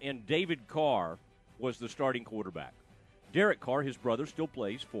 and David Carr was the starting quarterback. Derek Carr, his brother, still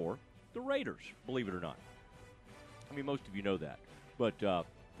plays for the Raiders, believe it or not. I mean, most of you know that. But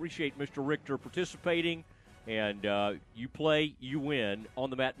appreciate Mr. Richter participating, and you play, you win on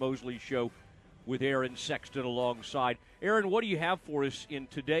the Matt Mosley Show with Aaron Sexton alongside. Aaron, what do you have for us in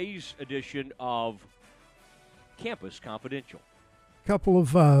today's edition of Campus Confidential? Couple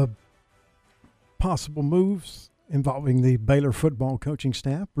of possible moves involving the Baylor football coaching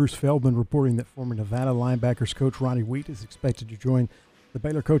staff. Bruce Feldman reporting that former Nevada linebackers coach Ronnie Wheat is expected to join the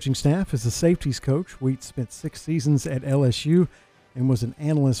Baylor coaching staff as the safeties coach. Wheat spent 6 seasons at LSU and was an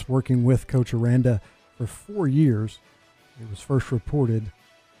analyst working with Coach Aranda for 4 years. It was first reported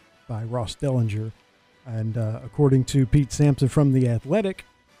by Ross Dellinger. And according to Pete Sampson from The Athletic,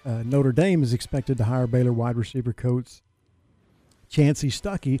 Notre Dame is expected to hire Baylor wide receiver coach Chancey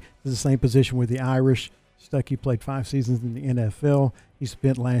Stuckey to the same position with the Irish. Stuckey played 5 seasons in the NFL. He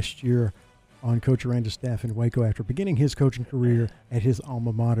spent last year on Coach Aranda's staff in Waco after beginning his coaching career at his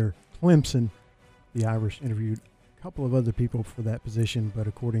alma mater, Clemson. The Irish interviewed a couple of other people for that position, but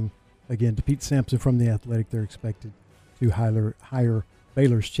according, again, to Pete Sampson from The Athletic, they're expected to hire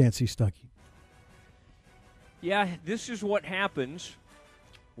Baylor's Chancey Stuckey. Yeah, this is what happens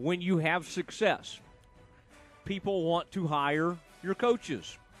when you have success. People want to hire your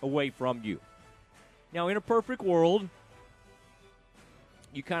coaches away from you. Now, in a perfect world,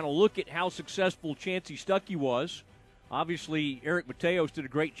 you kind of look at how successful Chancey Stuckey was. Obviously, Eric Mateos did a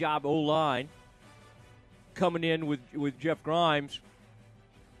great job O-line coming in with Jeff Grimes,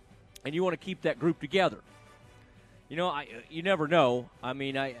 and you want to keep that group together. You know, you never know. I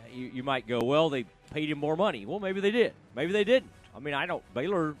mean, you might go, well, they paid him more money. Well, maybe they did. Maybe they didn't. I mean,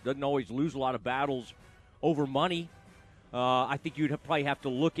 Baylor doesn't always lose a lot of battles over money. I think you'd probably have to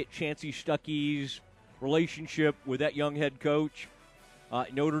look at Chancey Stuckey's relationship with that young head coach.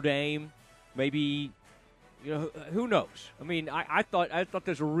 Notre Dame, maybe, you know, who knows? I mean, I thought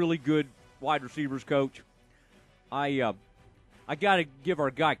there's a really good wide receivers coach. I got to give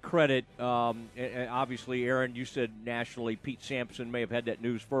our guy credit. And obviously, Aaron, you said nationally, Pete Sampson may have had that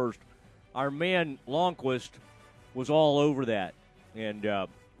news first. Our man Longquist was all over that, and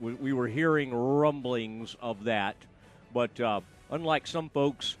we were hearing rumblings of that. But unlike some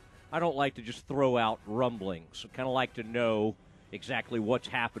folks, I don't like to just throw out rumblings. I kind of like to know exactly what's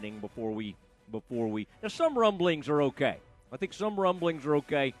happening before we. Now, some rumblings are okay. I think some rumblings are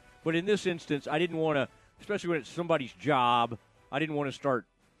okay. But in this instance, I didn't want to, especially when it's somebody's job, I didn't want to start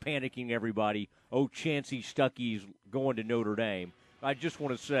panicking everybody. Oh, Chancey Stuckey's going to Notre Dame. I just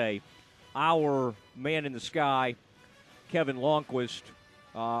want to say our man in the sky, Kevin Longquist,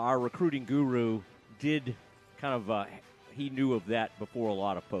 our recruiting guru, did kind of he knew of that before a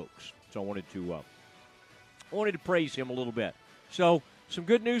lot of folks. So I wanted to praise him a little bit. So some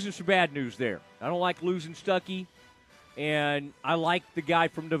good news and some bad news there. I don't like losing Stuckey, and I like the guy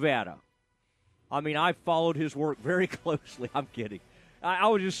from Nevada. I mean, I followed his work very closely. I'm kidding. I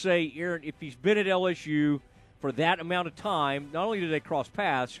would just say, Aaron, if he's been at LSU for that amount of time, not only did they cross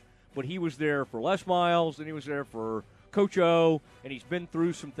paths, but he was there for Les Miles, and he was there for Coach O, and he's been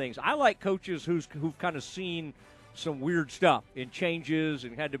through some things. I like coaches who've kind of seen some weird stuff in changes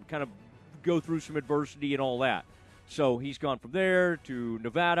and had to kind of go through some adversity and all that. So he's gone from there to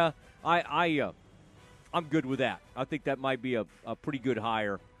Nevada. I'm good with that. I think that might be a pretty good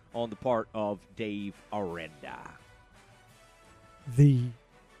hire on the part of Dave Aranda. The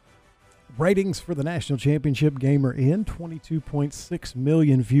ratings for the national championship game are in. 22.6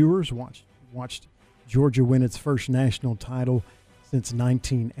 million viewers watched Georgia win its first national title since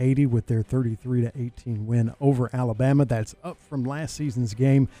 1980 with their 33-18 win over Alabama. That's up from last season's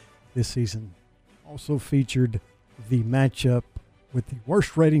game. This season also featured the matchup with the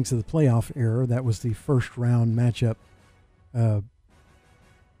worst ratings of the playoff era. That was the first round matchup. I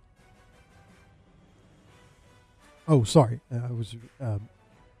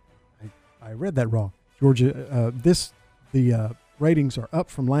read that wrong. Georgia, the ratings are up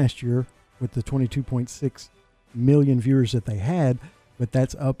from last year with the 22.6 million viewers that they had, but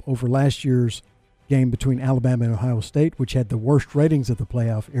that's up over last year's game between Alabama and Ohio State, which had the worst ratings of the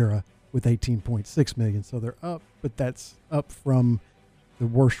playoff era with 18.6 million. So they're up, but that's up from the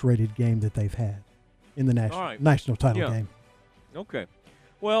worst rated game that they've had in the national title game. Okay.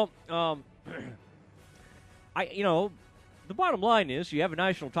 Well, the bottom line is you have a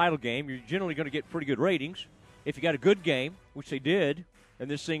national title game, you're generally going to get pretty good ratings. If you got a good game, which they did, and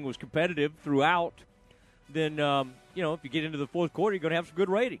this thing was competitive throughout, then, if you get into the fourth quarter, you're going to have some good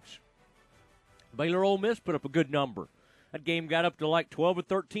ratings. Baylor Ole Miss put up a good number. That game got up to like 12 or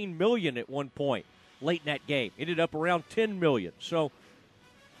 13 million at one point late in that game. Ended up around 10 million. So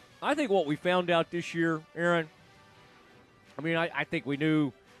I think what we found out this year, Aaron, I think we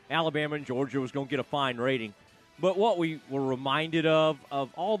knew Alabama and Georgia was going to get a fine rating. But what we were reminded of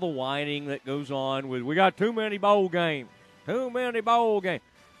all the whining that goes on with, we got too many bowl games.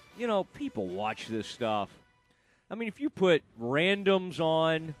 People watch this stuff. I mean, if you put randoms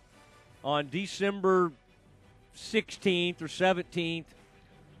on December 16th or 17th,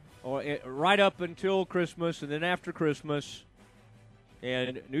 or right up until Christmas, and then after Christmas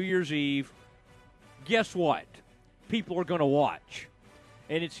and New Year's Eve, guess what? People are going to watch.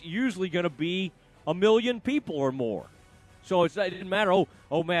 And it's usually going to be 1 million people or more. So it didn't matter,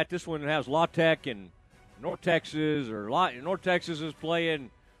 oh, Matt, this one has La Tech and North Texas, or North Texas is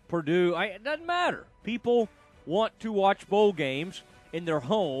playing Purdue. It doesn't matter. People want to watch bowl games in their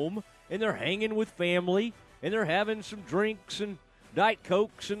home, and they're hanging with family, and they're having some drinks and Diet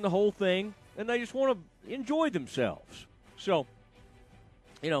Cokes and the whole thing, and they just want to enjoy themselves. So,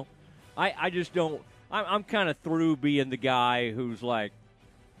 I just don't – I'm kind of through being the guy who's like,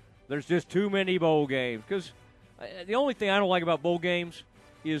 there's just too many bowl games. Because the only thing I don't like about bowl games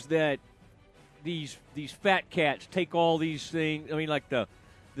is that these fat cats take all these things. I mean, like the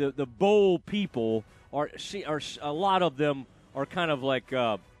bowl people are a lot of them are kind of like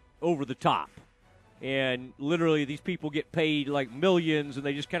over the top. And literally these people get paid like millions, and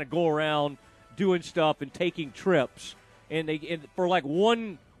they just kind of go around doing stuff and taking trips. And for like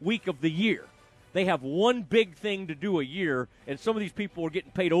 1 week of the year, they have one big thing to do a year, and some of these people are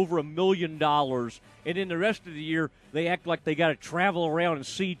getting paid over $1 million. And then the rest of the year, they act like they got to travel around and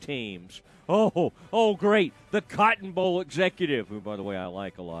see teams. Oh, great. The Cotton Bowl executive, who, by the way, I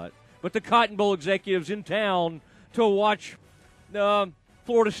like a lot. But the Cotton Bowl executive's in town to watch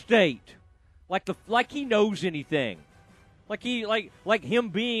Florida State. Like he knows anything. Like him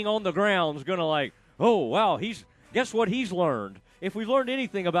being on the ground is going to like, oh, wow, guess what he's learned? If we learned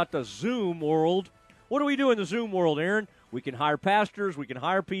anything about the Zoom world, what do we do in the Zoom world, Aaron? We can hire pastors. We can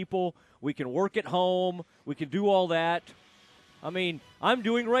hire people. We can work at home. We can do all that. I mean, I'm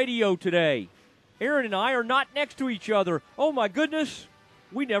doing radio today. Aaron and I are not next to each other. Oh, my goodness.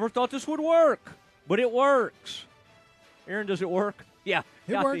 We never thought this would work, but it works. Aaron, does it work? Yeah,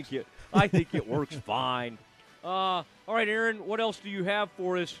 I think it works fine. All right, Aaron, what else do you have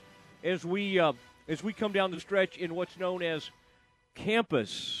for us as we come down the stretch in what's known as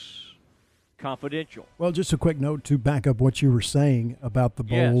Campus Confidential? Well, just a quick note to back up what you were saying about the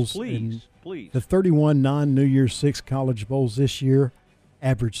bowls. Yes, please. The 31 non-New Year's Six college bowls this year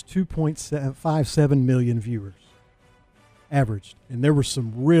averaged 2.57 million viewers. Averaged. And there were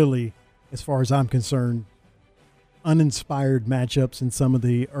some really, as far as I'm concerned, uninspired matchups in some of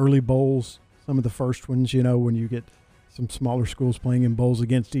the early bowls, some of the first ones, when you get some smaller schools playing in bowls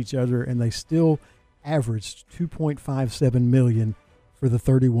against each other, and they still averaged 2.57 million for the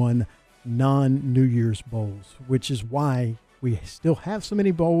 31 non-New Year's bowls, which is why we still have so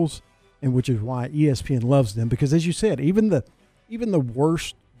many bowls, and which is why ESPN loves them. Because as you said, even the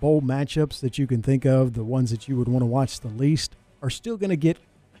worst bowl matchups that you can think of, the ones that you would want to watch the least, are still going to get,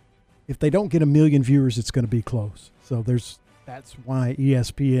 if they don't get 1 million viewers, it's going to be close. So that's why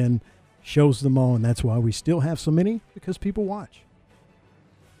ESPN shows them all, and that's why we still have so many, because people watch.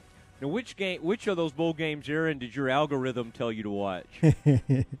 Now, which of those bowl games, Aaron, did your algorithm tell you to watch?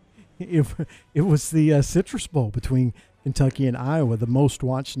 It was the Citrus Bowl between Kentucky and Iowa, the most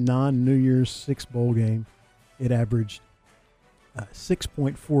watched non-New Year's Six bowl game. It averaged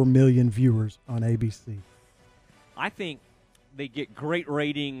 6.4 million viewers on ABC. I think they get great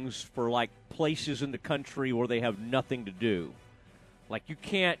ratings for, like, places in the country where they have nothing to do. Like, you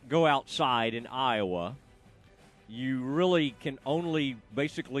can't go outside in Iowa. You really can only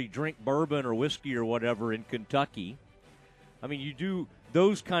basically drink bourbon or whiskey or whatever in Kentucky. I mean, you do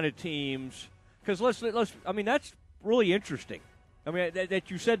those kind of teams, because that's really interesting. I mean, that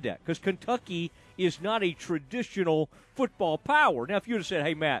you said that, because Kentucky is not a traditional football power. Now, if you would have said,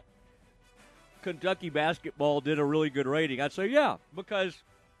 hey, Matt, Kentucky basketball did a really good rating, I'd say, yeah, because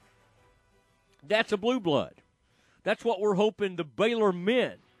that's a blue blood. That's what we're hoping the Baylor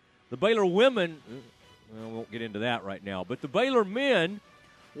men, the Baylor women, I won't get into that right now, but the Baylor men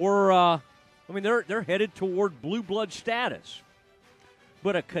were, they're headed toward blue blood status.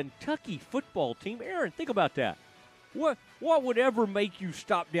 But a Kentucky football team, Aaron, think about that. What would ever make you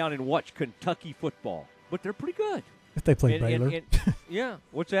stop down and watch Kentucky football? But they're pretty good. If they play Baylor. Yeah,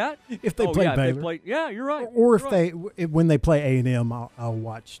 what's that? If they play Baylor. You're right. Or when they play A&M, I'll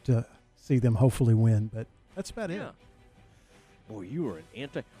watch to see them hopefully win. But that's about it. Boy,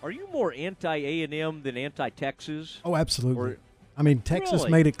 are you more anti-A&M than anti-Texas? Oh, absolutely. Texas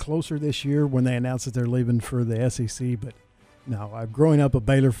Really? made it closer this year when they announced that they're leaving for the SEC. But no, I'm growing up a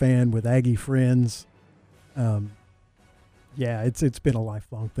Baylor fan with Aggie friends. It's been a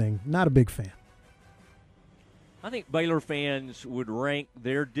lifelong thing. Not a big fan. I think Baylor fans would rank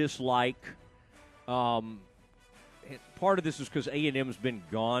their dislike. Part of this is because A&M's been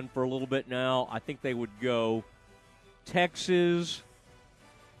gone for a little bit now. I think they would go Texas,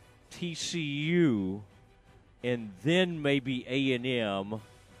 TCU, and then maybe A&M,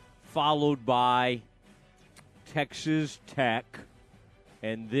 followed by Texas Tech,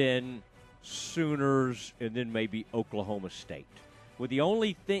 and then Sooners, and then maybe Oklahoma State. With the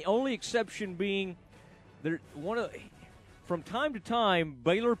only exception being, from time to time,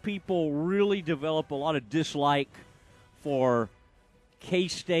 Baylor people really develop a lot of dislike for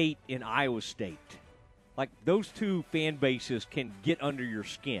K-State and Iowa State. Like, those two fan bases can get under your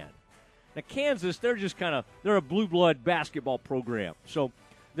skin. Now, Kansas, they're a blue blood basketball program, so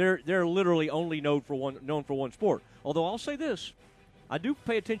they're literally only known for one sport. Although I'll say this, I do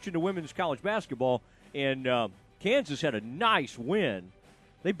pay attention to women's college basketball, and Kansas had a nice win.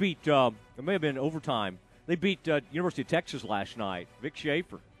 They beat, it may have been overtime. They beat University of Texas last night, Vic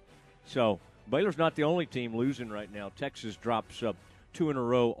Schaefer. So Baylor's not the only team losing right now. Texas drops 2 in a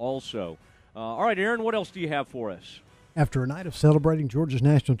row also. All right, Aaron, what else do you have for us? After a night of celebrating Georgia's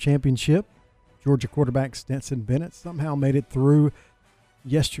national championship, Georgia quarterback Stetson Bennett somehow made it through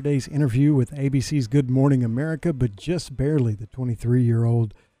yesterday's interview with ABC's Good Morning America, but just barely. The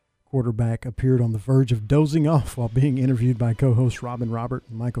 23-year-old quarterback appeared on the verge of dozing off while being interviewed by co-hosts Robin Robert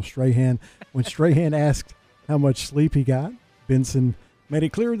and Michael Strahan. When Strahan asked how much sleep he got, Benson made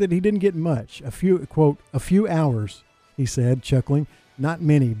it clear that he didn't get much. A few, quote, a few hours, he said, chuckling. Not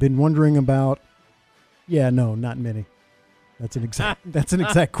many. Been wondering about, no, not many. That's an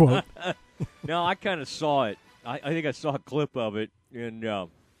exact quote. No, I kind of saw it. I think I saw a clip of it, and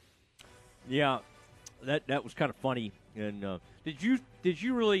that was kind of funny. And did you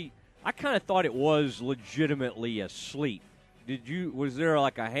really? I kind of thought it was legitimately asleep. Was there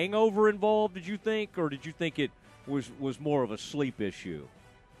like a hangover involved? Did you think, or did you think it was more of a sleep issue?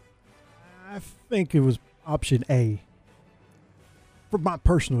 I think it was option A. From my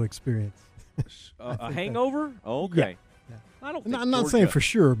personal experience, a hangover. Oh, okay. Yeah. I don't. I'm not saying for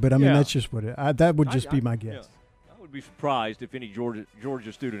sure, but I mean that's just what that would just be my guess. Yeah. I would be surprised if any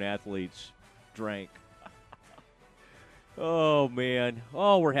Georgia student athletes drank. Oh man!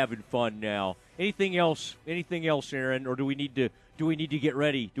 Oh, we're having fun now. Anything else, Aaron? Or do we need to get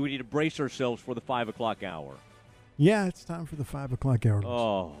ready? Do we need to brace ourselves for the 5 o'clock hour? Yeah, it's time for the 5 o'clock hour.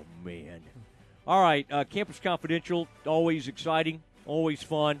 Oh man! All right, Campus Confidential, always exciting, always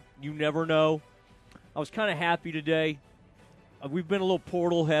fun. You never know. I was kind of happy today. We've been a little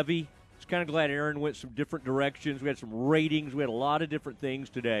portal heavy. I was kind of glad Aaron went some different directions. We had some ratings. We had a lot of different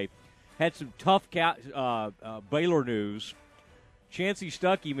things today. Had some tough Baylor news. Chancey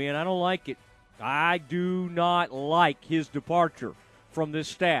Stuckey, man, I don't like it. I do not like his departure from this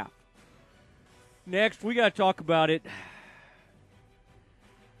staff. Next, we got to talk about it.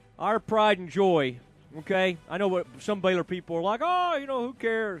 Our pride and joy, okay? I know what some Baylor people are like, who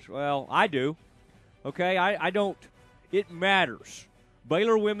cares? Well, I do, okay? I don't. It matters.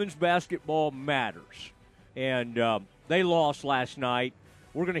 Baylor women's basketball matters. And they lost last night.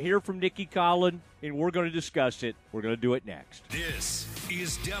 We're going to hear from Nikki Collin, and we're going to discuss it. We're going to do it next. This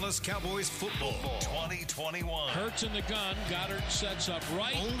is Dallas Cowboys football 2021. Hurts in the gun. Goddard sets up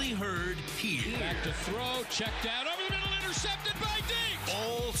right. Only heard here. Back to throw. Checked out. Over the middle. Intercepted by Diggs.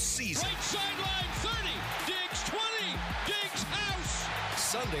 All season. Right sideline. 30. Diggs 20. Diggs house.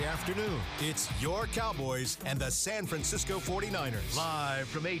 Sunday afternoon, it's your Cowboys and the San Francisco 49ers. Live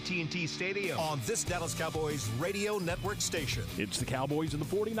from AT&T Stadium On this Dallas Cowboys radio network station. It's the Cowboys and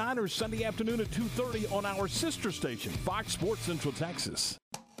the 49ers Sunday afternoon at 2:30 on our sister station, Fox Sports Central Texas.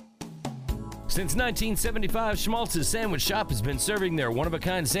 Since 1975, Schmaltz's Sandwich Shop has been serving their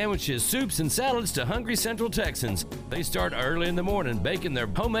one-of-a-kind sandwiches, soups, and salads to hungry Central Texans. They start early in the morning baking their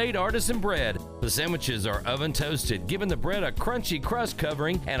homemade artisan bread. The sandwiches are oven-toasted, giving the bread a crunchy crust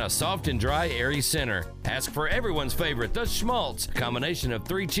covering and a soft and dry, airy center. Ask for everyone's favorite, the Schmaltz, a combination of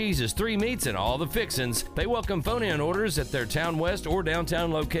 3 cheeses, 3 meats, and all the fixins. They welcome phone-in orders at their Town West or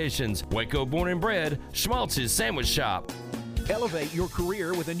downtown locations. Waco born and bred, Schmaltz's Sandwich Shop. Elevate your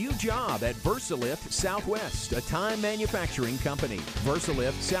career with a new job at VersaLift Southwest, a time manufacturing company.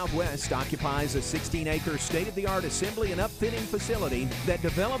 VersaLift Southwest occupies a 16-acre state-of-the-art assembly and upfitting facility that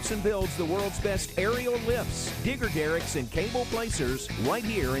develops and builds the world's best aerial lifts, digger derricks, and cable placers right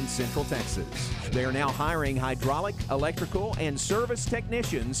here in Central Texas. They are now hiring hydraulic, electrical, and service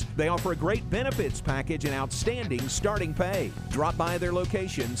technicians. They offer a great benefits package and outstanding starting pay. Drop by their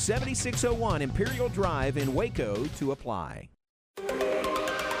location, 7601 Imperial Drive in Waco, to apply.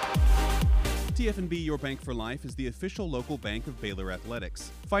 TFNB Your Bank for Life is the official local bank of Baylor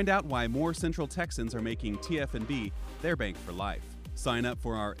Athletics. Find out why more Central Texans are making TFNB their bank for life. Sign up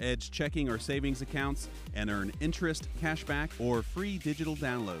for our Edge checking or savings accounts and earn interest, cashback, or free digital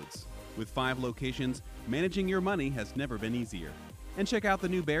downloads. With 5 locations, managing your money has never been easier. And check out the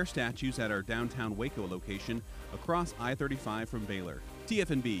new bear statues at our downtown Waco location across I-35 from Baylor.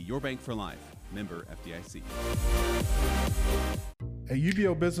 TFNB Your Bank for Life. Member FDIC. At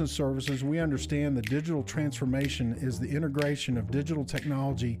UBO Business Services, we understand that digital transformation is the integration of digital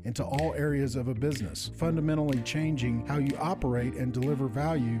technology into all areas of a business, fundamentally changing how you operate and deliver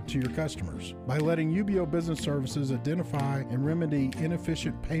value to your customers. By letting UBO Business Services identify and remedy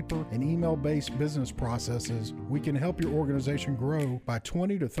inefficient paper and email-based business processes, we can help your organization grow by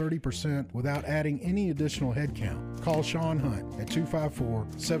 20 to 30% without adding any additional headcount. Call Sean Hunt at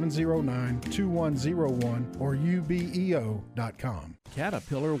 254-709-2101 or ubeo.com.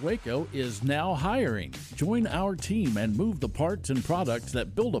 Caterpillar Waco is now hiring. Join our team and move the parts and products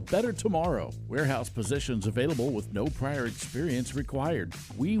that build a better tomorrow. Warehouse positions available with no prior experience required.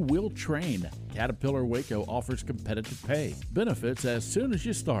 We will train. Caterpillar Waco offers competitive pay, benefits as soon as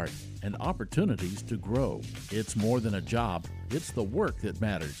you start, and opportunities to grow. It's more than a job. It's the work that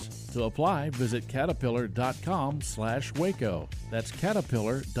matters. To apply, visit caterpillar.com/Waco. That's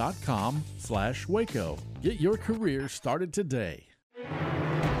caterpillar.com/Waco. Get your career started today.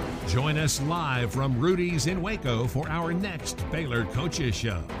 Join us live from Rudy's in Waco for our next Baylor Coaches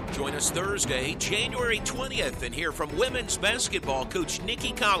Show. Join us Thursday, January 20th, and hear from women's basketball coach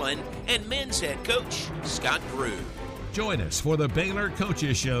Nikki Collin and men's head coach Scott Drew. Join us for the Baylor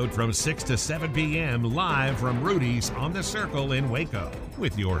Coaches Show from 6 to 7 p.m. live from Rudy's on the Circle in Waco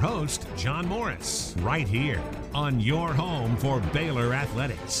with your host, John Morris, right here on your home for Baylor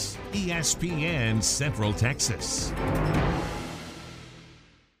Athletics, ESPN Central Texas.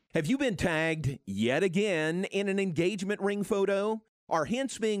 Have you been tagged yet again in an engagement ring photo? Are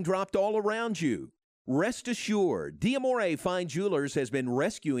hints being dropped all around you? Rest assured, D'Amore Fine Jewelers has been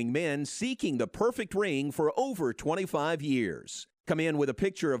rescuing men seeking the perfect ring for over 25 years. Come in with a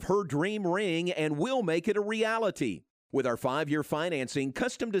picture of her dream ring and we'll make it a reality. With our 5-year financing,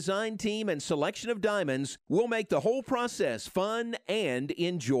 custom design team, and selection of diamonds, we'll make the whole process fun and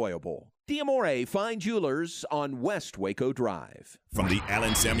enjoyable. D'Amore Fine Jewelers on West Waco Drive. From the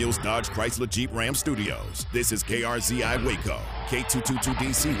Allen Samuels Dodge Chrysler Jeep Ram Studios, this is KRZI Waco,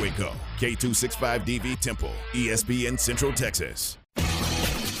 K222DC Waco, K265DV Temple, ESPN Central Texas.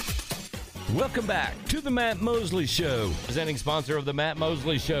 Welcome back to the Matt Mosley Show. Presenting sponsor of the Matt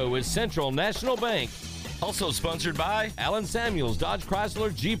Mosley Show is Central National Bank. Also sponsored by Allen Samuels Dodge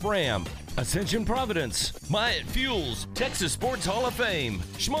Chrysler Jeep Ram, Ascension Providence, Myatt Fuels, Texas Sports Hall of Fame,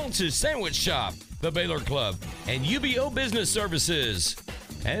 Schmaltz's Sandwich Shop, the Baylor Club, and UBO Business Services.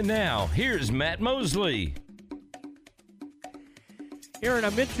 And now, here's Matt Mosley. Aaron, I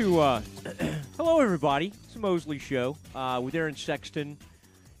meant to, hello everybody, it's the Mosley Show with Aaron Sexton.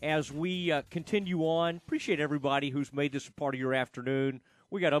 As we continue on, appreciate everybody who's made this a part of your afternoon.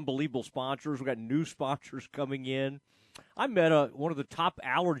 We got unbelievable sponsors. We got new sponsors coming in. I met one of the top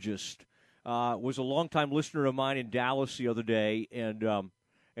allergists, was a longtime listener of mine in Dallas the other day, and I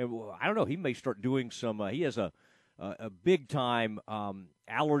don't know, he may start doing some, he has a big-time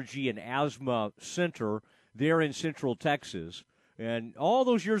allergy and asthma center there in Central Texas. And all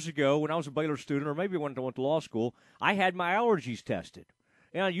those years ago when I was a Baylor student, or maybe when I went to law school, I had my allergies tested.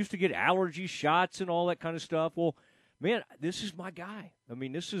 And I used to get allergy shots and all that kind of stuff. Well, man, this is my guy. I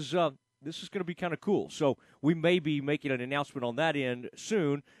mean, this is going to be kind of cool. So we may be making an announcement on that end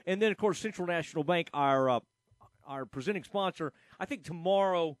soon. And then, of course, Central National Bank, our presenting sponsor. I think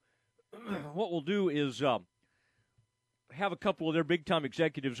tomorrow what we'll do is have a couple of their big-time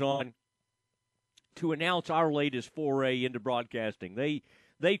executives on to announce our latest foray into broadcasting. They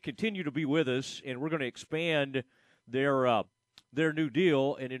continue to be with us, and we're going to expand their new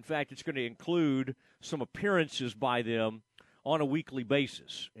deal. And, in fact, it's going to include some appearances by them on a weekly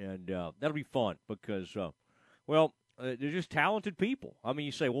basis. And that'll be fun because, they're just talented people. I mean,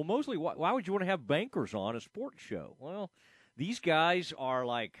 you say, well, Mosley, why would you want to have bankers on a sports show? Well, these guys are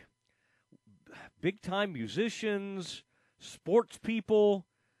like big-time musicians, sports people.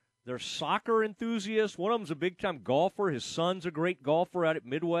 They're soccer enthusiasts. One of them's a big-time golfer. His son's a great golfer out at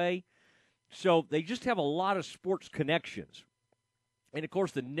Midway. So they just have a lot of sports connections. And, of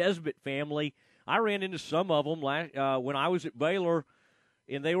course, the Nesbitt family, I ran into some of them when I was at Baylor,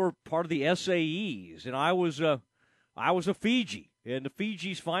 and they were part of the SAEs, and I was a Fiji. And the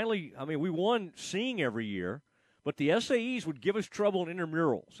Fijis finally, I mean, we won seeing every year, but the SAEs would give us trouble in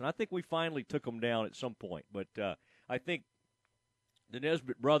intramurals, and I think we finally took them down at some point. But I think the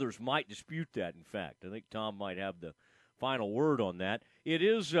Nesbitt brothers might dispute that, in fact. I think Tom might have the final word on that. It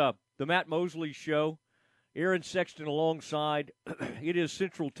is the Matt Mosley Show. Aaron Sexton alongside. It is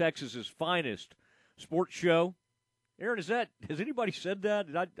Central Texas's finest sports show. Aaron, has anybody said that?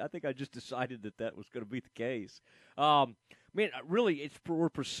 I think I just decided that was going to be the case. Really, we're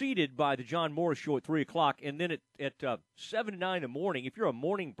preceded by the John Morris Show at 3 o'clock, and then at 7 to 9 in the morning, if you're a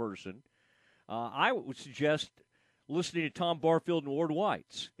morning person, I would suggest listening to Tom Barfield and Ward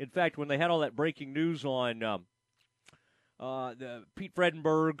White's. In fact, when they had all that breaking news on the Pete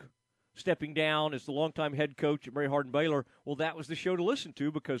Fredenberg stepping down as the longtime head coach at Mary Hardin Baylor, well, that was the show to listen to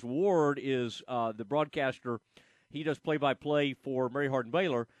because Ward is the broadcaster. He does play-by-play for Mary Hardin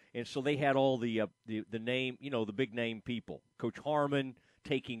Baylor, and so they had all the name, the big-name people. Coach Harmon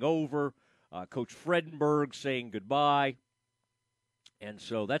taking over, Coach Fredenberg saying goodbye, and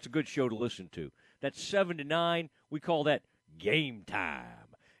so that's a good show to listen to. That's 7 to 9. We call that game time.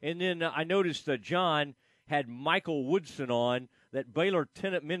 And then I noticed that John had Michael Woodson on. That Baylor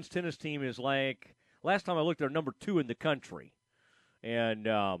men's tennis team is like, last time I looked, they're number 2 in the country. And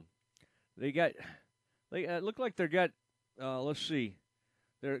they look like they got, let's see,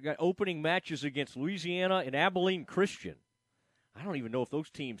 they've got opening matches against Louisiana and Abilene Christian. I don't even know if those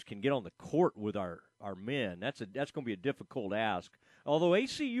teams can get on the court with our men. That's going to be a difficult ask. Although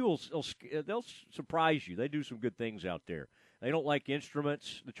ACU they'll surprise you. They do some good things out there. They don't like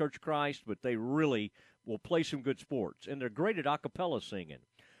instruments, the Church of Christ, but they really will play some good sports. And they're great at a cappella singing.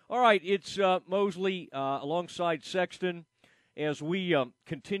 All right, it's Mosley alongside Sexton as we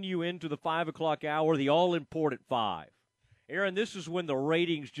continue into the 5 o'clock hour, the all-important 5. Aaron, this is when the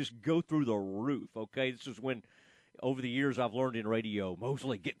ratings just go through the roof, okay? This is when, over the years I've learned in radio,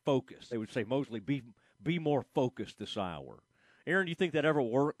 Mosley, get focused. They would say, Mosley, be more focused this hour. Aaron, do you think that ever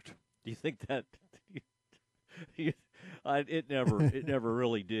worked? Do you think that it never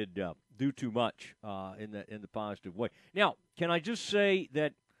really did do too much in the positive way? Now, can I just say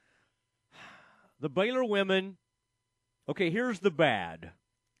that the Baylor women, okay, here's the bad.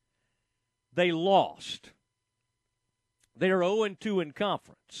 They lost. They are 0-2 in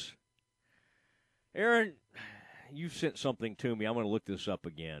conference. Aaron, you sent something to me. I'm going to look this up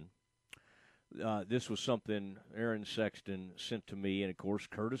again. This was something Aaron Sexton sent to me, and, of course,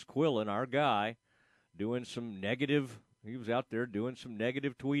 Curtis Quillen, our guy, doing some negative – he was out there doing some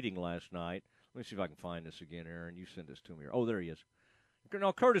negative tweeting last night. Let me see if I can find this again, Aaron. You sent this to me. Oh, there he is.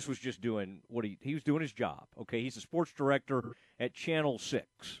 No, Curtis was just doing what he was doing his job. Okay, he's the sports director at Channel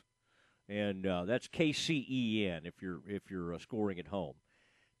 6, and that's KCEN if you're scoring at home.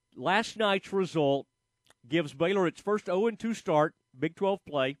 Last night's result gives Baylor its first 0-2 start, Big 12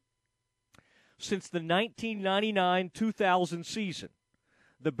 play, since the 1999-2000 season.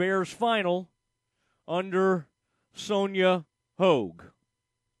 The Bears' final under Sonia Hogue.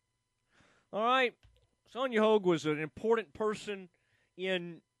 All right, Sonia Hogue was an important person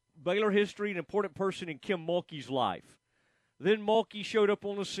in Baylor history, an important person in Kim Mulkey's life. Then Mulkey showed up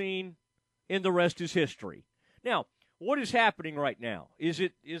on the scene, and the rest is history. Now, what is happening right now? Is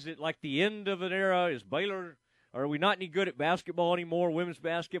it like the end of an era? Is Baylor, are we not any good at basketball anymore, women's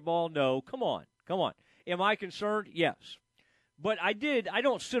basketball? No. Come on. Am I concerned? Yes. But I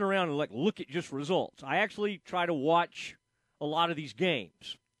don't sit around and look at just results. I actually try to watch a lot of these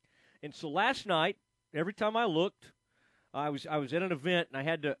games. And so last night, every time I looked, I was at an event, and I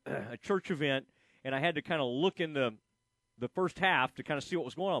had to a church event, and I had to kind of look in the first half to kind of see what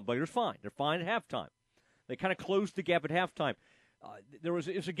was going on. Baylor's fine. They're fine at halftime. They kind of closed the gap at halftime.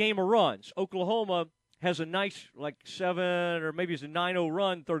 It's a game of runs. Oklahoma has a nice 7 or maybe it's a 9-0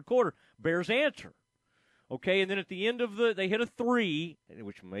 run third quarter. Bears answer. Okay, and then at the end of they hit a 3,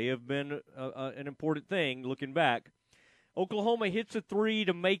 which may have been an important thing looking back. Oklahoma hits a 3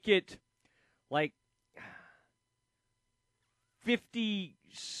 to make it 56-50.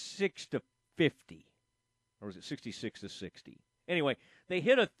 Or was it 66-60? Anyway, they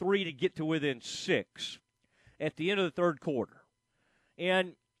hit a 3 to get to within 6 at the end of the third quarter.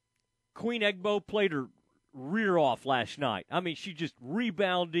 And Queen Egbo played her rear off last night. I mean, she just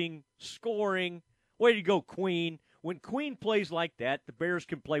rebounding, scoring. Way to go, Queen. When Queen plays like that, the Bears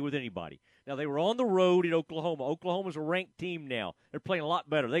can play with anybody. Now, they were on the road in Oklahoma. Oklahoma's a ranked team now. They're playing a lot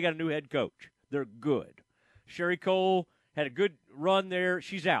better. They got a new head coach. They're good. Sherry Cole had a good run there.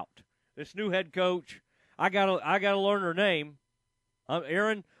 She's out. This new head coach, I gotta learn her name.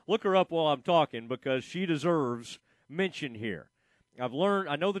 Aaron, look her up while I'm talking because she deserves mention here.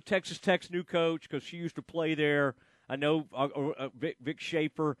 I know the Texas Tech's new coach because she used to play there. I know Vic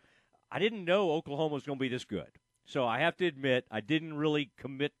Schaefer. I didn't know Oklahoma was going to be this good. So I have to admit, I didn't really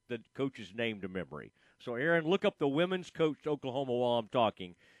commit the coach's name to memory. So, Aaron, look up the women's coach at Oklahoma while I'm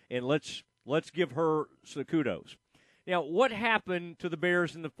talking, and let's give her some kudos. Now, what happened to the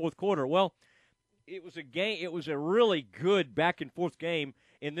Bears in the fourth quarter? Well, it was a really good back-and-forth game,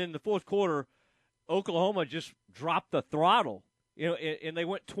 and then the fourth quarter, Oklahoma just dropped the throttle, and they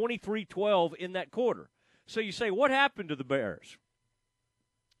went 23-12 in that quarter. So you say, what happened to the Bears?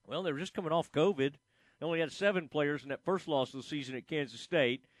 Well, they were just coming off COVID. They only had 7 players in that first loss of the season at Kansas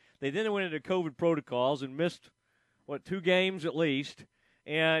State. They then went into COVID protocols and missed, 2 games at least.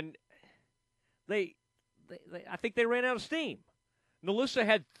 And I think they ran out of steam. Nalissa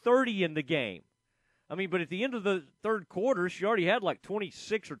had 30 in the game. I mean, but at the end of the third quarter, she already had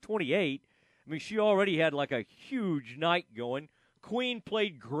 26 or 28. I mean, she already had a huge night going. Queen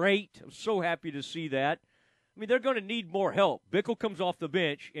played great. I'm so happy to see that. I mean, they're going to need more help. Bickle comes off the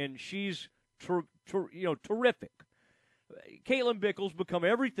bench, and she's terrific. Caitlin Bickle's become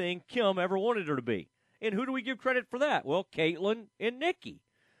everything Kim ever wanted her to be. And who do we give credit for that? Well, Caitlin and Nikki.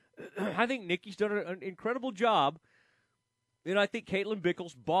 I think Nikki's done an incredible job, and I think Caitlin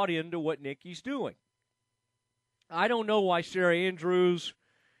Bickles bought into what Nikki's doing. I don't know why Sarah Andrews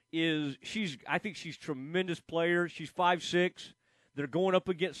I think she's a tremendous player. She's 5'6". They're going up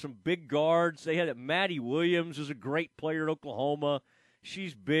against some big guards. They had Maddie Williams is a great player at Oklahoma.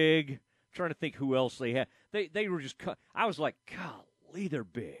 She's big. I'm trying to think who else they had. They were just I was like, golly, they're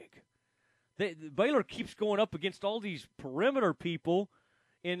big. Baylor keeps going up against all these perimeter people,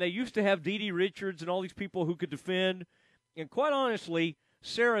 and they used to have Dee Richards and all these people who could defend. And quite honestly,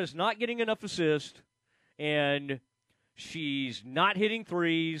 Sarah's not getting enough assists, and she's not hitting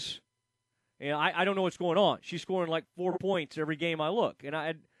threes. And I don't know what's going on. She's scoring like 4 points every game I look.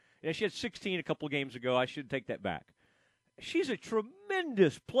 And she had 16 a couple of games ago. I should take that back. She's a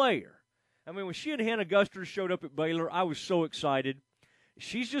tremendous player. I mean, when she and Hannah Guster showed up at Baylor, I was so excited.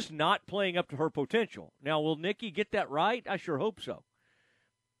 She's just not playing up to her potential. Now, will Nikki get that right? I sure hope so.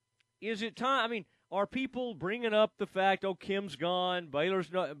 Is it time? I mean, are people bringing up the fact, Kim's gone, Baylor's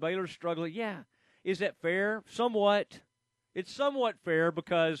struggling? Yeah. Is that fair? Somewhat. It's somewhat fair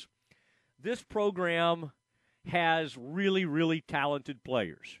because this program has really, really talented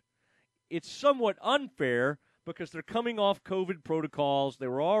players. It's somewhat unfair because they're coming off COVID protocols. They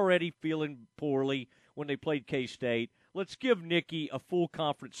were already feeling poorly when they played K-State. Let's give Nikki a full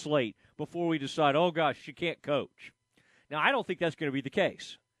conference slate before we decide, oh, gosh, she can't coach. Now, I don't think that's going to be the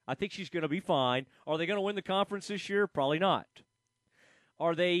case. I think she's going to be fine. Are they going to win the conference this year? Probably not.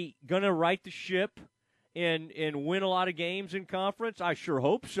 Are they going to right the ship and win a lot of games in conference? I sure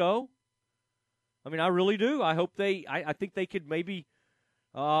hope so. I mean, I really do. I hope I think they could maybe,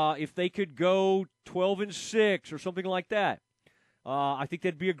 if they could go 12-6 or something like that, I think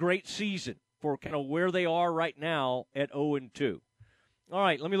that'd be a great season for kind of where they are right now at 0-2. All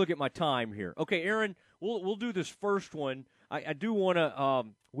right, let me look at my time here. Okay, Aaron, we'll do this first one. I do want to.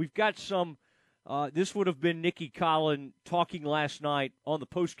 We've got some. This would have been Nikki Collin talking last night on the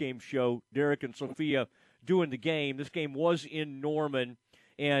postgame show. Derek and Sophia doing the game. This game was in Norman.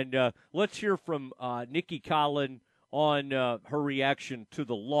 And let's hear from Nikki Collin on her reaction to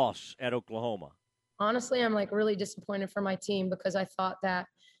the loss at Oklahoma. Honestly, I'm really disappointed for my team because I thought that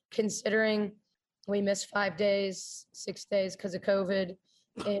considering we missed 5 days, 6 days because of COVID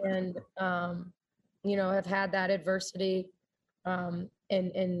and, have had that adversity. And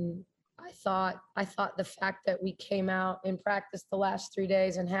I thought the fact that we came out in practice the last 3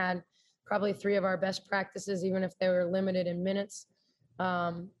 days and had probably 3 of our best practices, even if they were limited in minutes,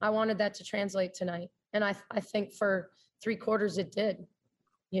 I wanted that to translate tonight. And I think for 3 quarters it did,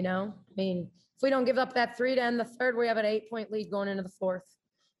 I mean, if we don't give up that 3 to end the third, we have an 8-point lead going into the fourth,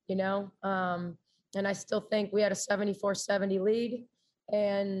 and I still think we had a 74-70 lead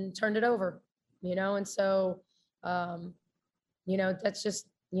and turned it over, and so, that's just,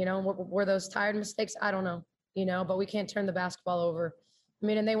 were those tired mistakes? I don't know, but we can't turn the basketball over. I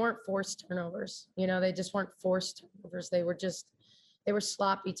mean, and they weren't forced turnovers, they just weren't forced turnovers. They were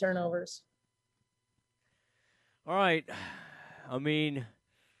sloppy turnovers. All right. I mean,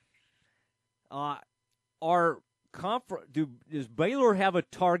 does Baylor have a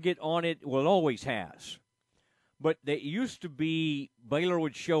target on it? Well, it always has. But it used to be Baylor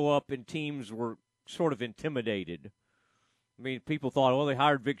would show up and teams were sort of intimidated. I mean, people thought, well, they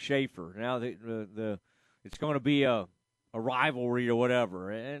hired Vic Schaefer. Now it's going to be a rivalry or whatever.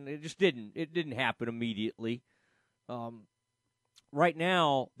 And it just didn't. It didn't happen immediately. Right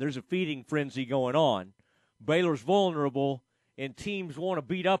now, there's a feeding frenzy going on. Baylor's vulnerable, and teams want to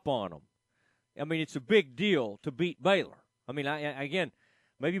beat up on them. I mean, it's a big deal to beat Baylor. I mean, again,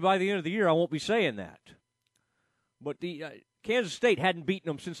 maybe by the end of the year I won't be saying that. But the Kansas State hadn't beaten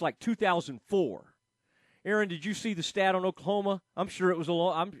them since like 2004. Aaron, did you see the stat on Oklahoma? I'm sure it was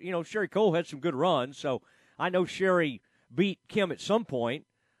Sherry Cole had some good runs, so I know Sherry beat Kim at some point,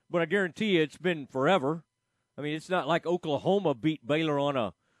 but I guarantee you it's been forever. I mean, it's not like Oklahoma beat Baylor on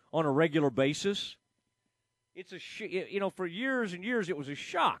a regular basis. It's for years and years it was a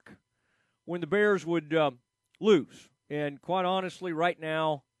shock when the Bears would lose. And quite honestly, right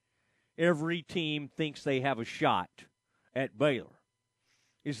now, every team thinks they have a shot at Baylor.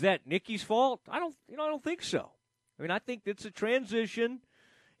 Is that Nikki's fault? I don't think so. I mean, I think it's a transition,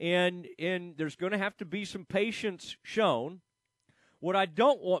 and there's going to have to be some patience shown. What I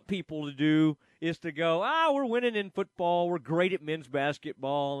don't want people to do is to go, we're winning in football, we're great at men's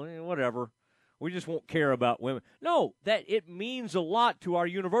basketball, whatever. We just won't care about women. No, that it means a lot to our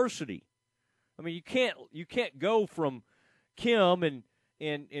university. I mean, you can't go from Kim and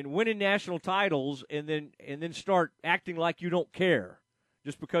winning national titles and then start acting like you don't care.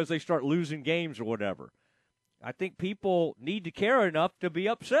 just because they start losing games or whatever. I think people need to care enough to be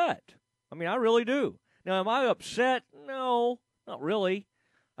upset. I mean, I really do. Now, am I upset? No, not really.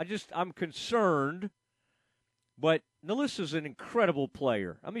 I'm concerned. But Nelissa's an incredible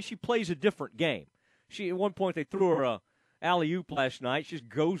player. I mean, she plays a different game. At one point, they threw her a alley-oop last night. She just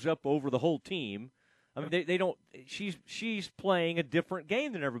goes up over the whole team. I mean, they don't. She's playing a different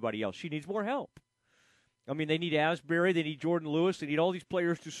game than everybody else. She needs more help. I mean, they need Asbury. They need Jordan Lewis. They need all these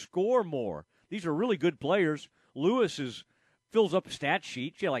players to score more. These are really good players. Lewis fills up a stat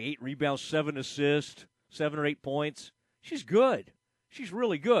sheet. She had like 8 rebounds, 7 assists, 7 or 8 points. She's good. She's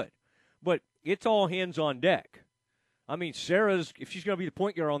really good. But it's all hands on deck. I mean, if she's going to be the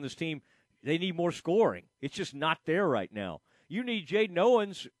point guard on this team, they need more scoring. It's just not there right now. You need Jaden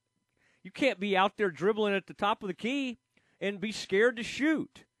Owens. You can't be out there dribbling at the top of the key and be scared to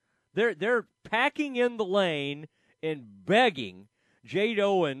shoot. They're packing in the lane and begging Jade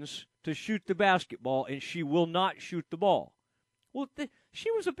Owens to shoot the basketball, and she will not shoot the ball. Well,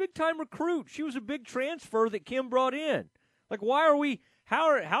 she was a big-time recruit. She was a big transfer that Kim brought in. Like, how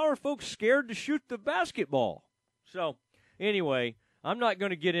are folks scared to shoot the basketball? So, anyway, I'm not going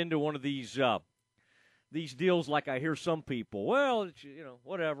to get into one of these deals like I hear some people. Well, it's,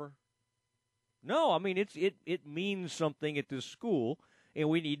 whatever. No, I mean, it means something at this school, and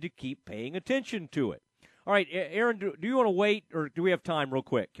we need to keep paying attention to it. All right, Aaron, do you want to wait, or do we have time real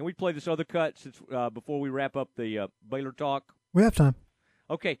quick? Can we play this other cut before we wrap up the Baylor talk? We have time.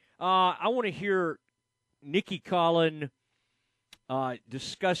 Okay. I want to hear Nikki Collin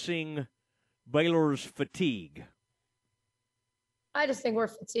discussing Baylor's fatigue. I just think we're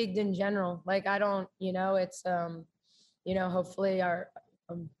fatigued in general. Like, I don't, it's, hopefully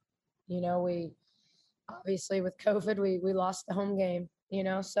we obviously with COVID, we lost the home game,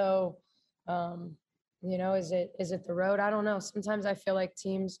 so, is it the road? I don't know. Sometimes I feel like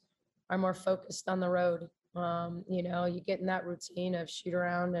teams are more focused on the road. You get in that routine of shoot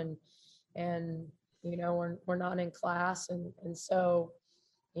around and we're not in class. And so,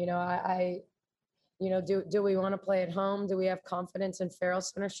 do we want to play at home? Do we have confidence in Farrell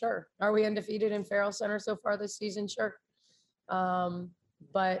Center? Sure. Are we undefeated in Farrell Center so far this season? Sure.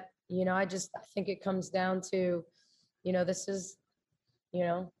 But, I think it comes down to, this is,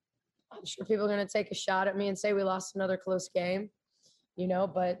 I'm sure people are going to take a shot at me and say we lost another close game,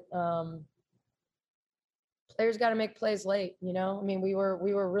 but players got to make plays late, I mean, we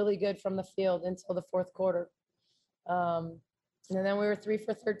were really good from the field until the fourth quarter. And then we were 3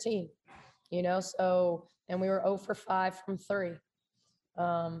 for 13, so, and we were 0 for 5 from 3.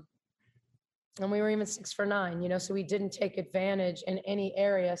 And we were even 6 for 9, so we didn't take advantage in any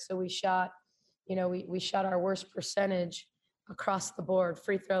area. So we shot, we shot our worst percentage across the board,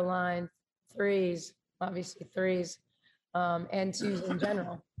 free throw line, threes, obviously threes, and twos in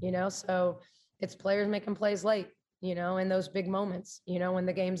general, so it's players making plays late, in those big moments, when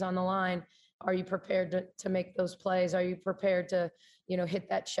the game's on the line. Are you prepared to make those plays? Are you prepared to, hit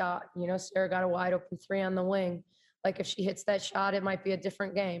that shot? Sarah got a wide open 3 on the wing. Like, if she hits that shot, it might be a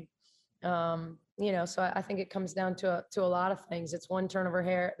different game. So I think it comes down to a lot of things. It's one turnover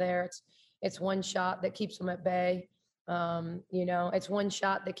here there. It's one shot that keeps them at bay. It's one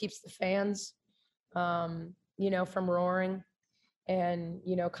shot that keeps the fans, from roaring and,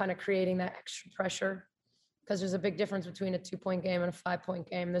 kind of creating that extra pressure, because there's a big difference between a 2-point game and a 5-point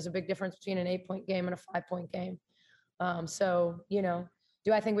game. There's a big difference between an 8-point game and a 5-point game. So,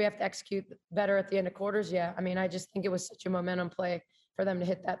 do I think we have to execute better at the end of quarters? Yeah. I mean, I just think it was such a momentum play for them to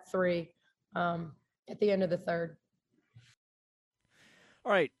hit that 3 at the end of the third.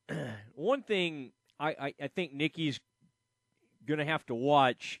 All right. One thing I think Nikki's going to have to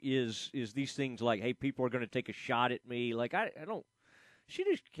watch is these things like, hey, people are going to take a shot at me. Like, she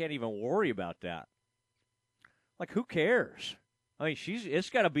just can't even worry about that. Like, who cares? I mean, it's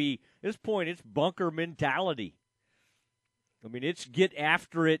got to be, at this point, it's bunker mentality. I mean, it's get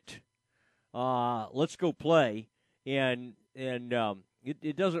after it. Let's go play. And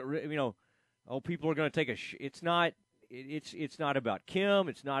it doesn't, people are going to take it's not about Kim.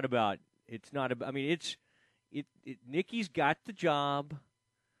 It's not about, I mean, Nikki's got the job.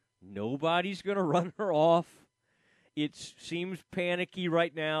 Nobody's going to run her off. It seems panicky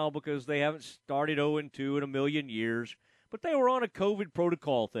right now because they haven't started 0-2 in a million years, but they were on a COVID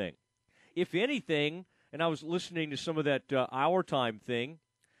protocol thing. If anything, and I was listening to some of that Our Time thing,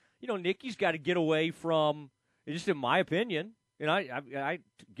 Nikki's got to get away from, just in my opinion, and I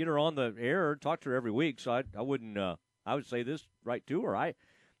get her on the air, talk to her every week, so I wouldn't, I would say this right to her.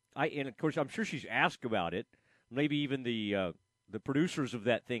 And of course, I'm sure she's asked about it. Maybe even the producers of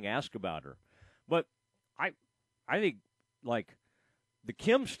that thing ask about her. But I think, like, The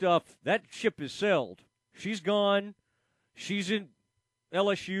Kim stuff, that ship is sailed. She's gone. She's in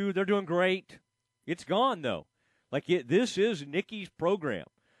LSU. They're doing great. It's gone, though. This is Nikki's program.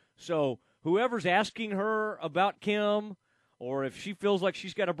 So whoever's asking her about Kim, or if she feels like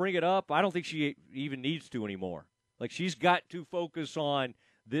she's got to bring it up, I don't think she even needs to anymore. She's got to focus on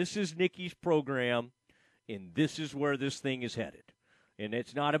this is Nikki's program, and this is where this thing is headed. And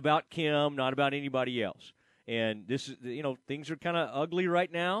it's not about Kim, not about anybody else. And this is, things are kind of ugly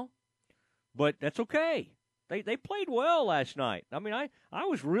right now, but that's okay. They played well last night. I mean, I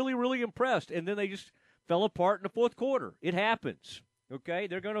was really, really impressed. And then they just fell apart in the fourth quarter. It happens. Okay?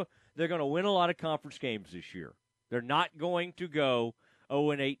 They're gonna win a lot of conference games this year. They're not going to go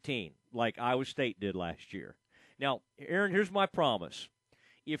 0-18 like Iowa State did last year. Now, Aaron, here's my promise.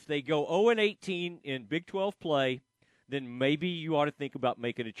 If they go 0-18 in Big 12 play, then maybe you ought to think about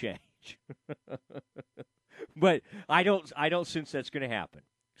making a change. But I don't sense that's going to happen.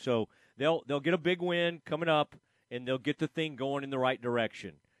 So they'll get a big win coming up, and they'll get the thing going in the right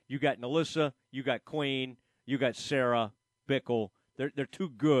direction. You got Melissa, you got Queen, you got Sarah, Bickle. They're too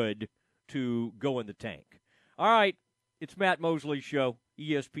good to go in the tank. All right, it's Matt Mosley Show,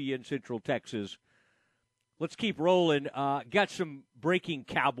 ESPN Central Texas. Let's keep rolling. Got some breaking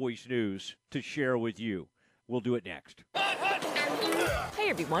Cowboys news to share with you. We'll do it next. Hey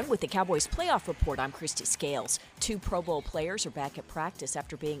everyone, with the Cowboys Playoff Report, I'm Christy Scales. 2 Pro Bowl players are back at practice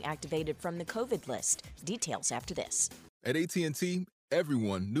after being activated from the COVID list. Details after this. At AT&T,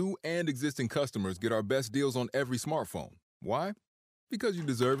 everyone, new and existing customers, get our best deals on every smartphone. Why? Because you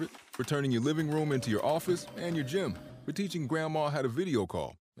deserve it. For turning your living room into your office and your gym. For teaching grandma how to video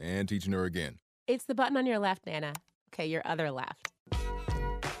call and teaching her again. It's the button on your left, Nana. Okay, your other left.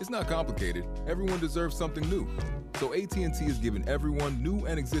 It's not complicated. Everyone deserves something new. So AT&T is giving everyone, new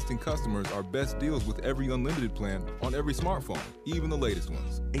and existing customers, our best deals with every unlimited plan on every smartphone, even the latest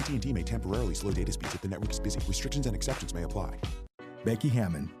ones. AT&T may temporarily slow data speeds if the network is busy. Restrictions and exceptions may apply. Becky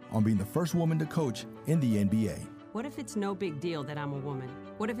Hammond on being the first woman to coach in the NBA. What if it's no big deal that I'm a woman?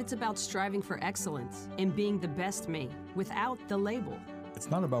 What if it's about striving for excellence and being the best me without the label?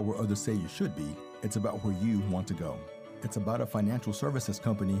 It's not about where others say you should be. It's about where you want to go. It's about a financial services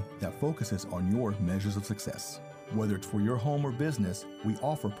company that focuses on your measures of success. Whether it's for your home or business, we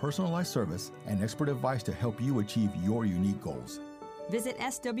offer personalized service and expert advice to help you achieve your unique goals. Visit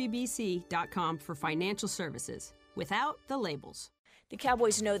swbc.com for financial services without the labels. The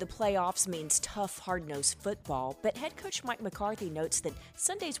Cowboys know the playoffs means tough, hard-nosed football, but head coach Mike McCarthy notes that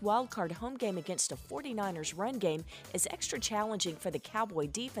Sunday's wildcard home game against a 49ers run game is extra challenging for the Cowboy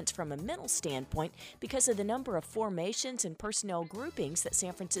defense from a mental standpoint because of the number of formations and personnel groupings that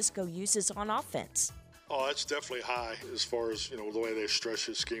San Francisco uses on offense. Oh, that's definitely high as far as, the way they stretch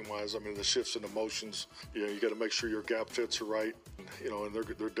it scheme-wise. I mean, the shifts in the motions, you got to make sure your gap fits are right, and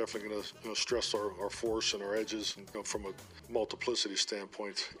they're definitely going to stress our force and our edges from a multiplicity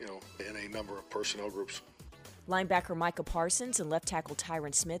standpoint, in a number of personnel groups. Linebacker Micah Parsons and left tackle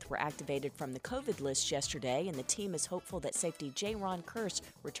Tyron Smith were activated from the COVID list yesterday, and the team is hopeful that safety J-Ron Kearse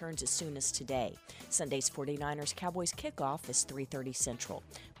returns as soon as today. Sunday's 49ers-Cowboys kickoff is 3:30 Central.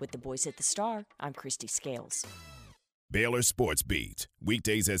 With the boys at the Star, I'm Christy Scales. Baylor Sports Beat,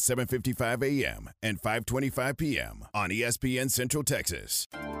 weekdays at 7:55 a.m. and 5:25 p.m. on ESPN Central Texas.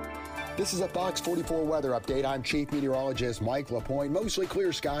 This is a Fox 44 weather update. I'm Chief Meteorologist Mike LaPointe. Mostly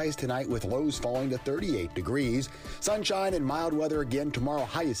clear skies tonight with lows falling to 38 degrees. Sunshine and mild weather again tomorrow,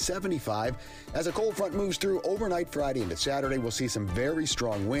 high is 75. As a cold front moves through overnight Friday into Saturday, we'll see some very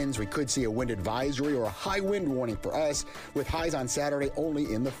strong winds. We could see a wind advisory or a high wind warning for us, with highs on Saturday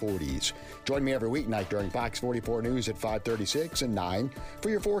only in the 40s. Join me every weeknight during Fox 44 News at 5:36 and 9 for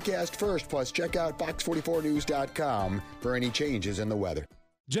your forecast first. Plus, check out fox44news.com for any changes in the weather.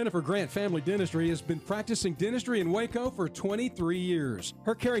 Jennifer Grant Family Dentistry has been practicing dentistry in Waco for 23 years.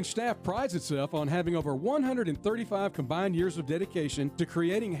 Her caring staff prides itself on having over 135 combined years of dedication to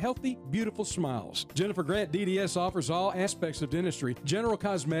creating healthy, beautiful smiles. Jennifer Grant DDS offers all aspects of dentistry, general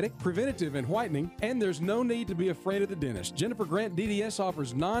cosmetic, preventative, and whitening, and there's no need to be afraid of the dentist. Jennifer Grant DDS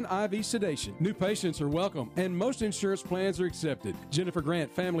offers non-IV sedation. New patients are welcome, and most insurance plans are accepted. Jennifer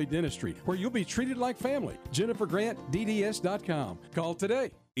Grant Family Dentistry, where you'll be treated like family. JenniferGrantDDS.com. Call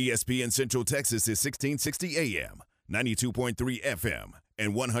today. ESPN Central Texas is 1660 AM, 92.3 FM,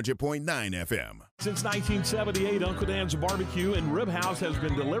 and 100.9 FM. Since 1978, Uncle Dan's Barbecue and Rib House has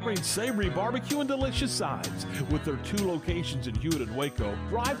been delivering savory barbecue and delicious sides. With their 2 locations in Hewitt and Waco,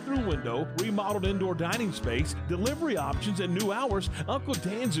 drive-through window, remodeled indoor dining space, delivery options, and new hours, Uncle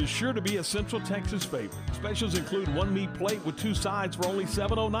Dan's is sure to be a Central Texas favorite. Specials include 1 meat plate with 2 sides for only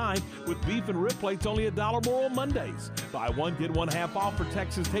 $7.09, with beef and rib plates only $1 more on Mondays. Buy one, get one half off for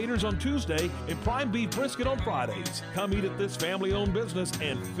Texas taters on Tuesday and prime beef brisket on Fridays. Come eat at this family-owned business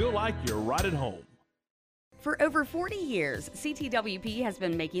and feel like you're right at home. For over 40 years, CTWP has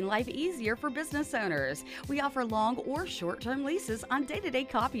been making life easier for business owners. We offer long or short-term leases on day-to-day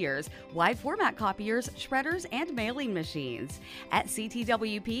copiers, wide format copiers, shredders, and mailing machines. At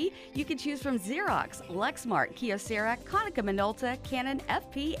CTWP, you can choose from Xerox, Lexmark, Kyocera, Konica Minolta, Canon,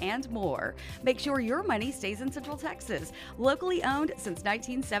 FP, and more. Make sure your money stays in Central Texas. Locally owned since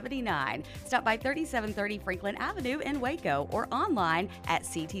 1979. Stop by 3730 Franklin Avenue in Waco or online at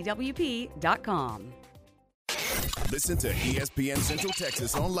ctwp.com. Listen to ESPN Central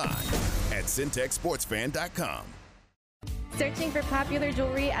Texas online at centexsportsfan.com. Searching for popular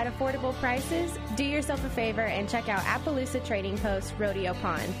jewelry at affordable prices? Do yourself a favor and check out Appaloosa Trading Post Rodeo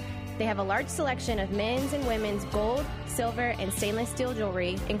Pond. They have a large selection of men's and women's gold, silver, and stainless steel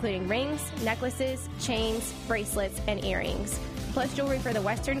jewelry, including rings, necklaces, chains, bracelets, and earrings, plus jewelry for the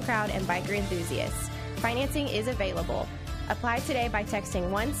Western crowd and biker enthusiasts. Financing is available. Apply today by texting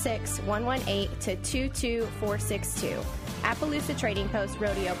 16118 to 22462. Appaloosa Trading Post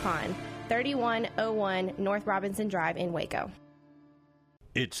Rodeo Pond, 3101 North Robinson Drive in Waco.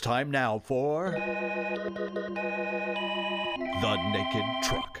 It's time now for The Naked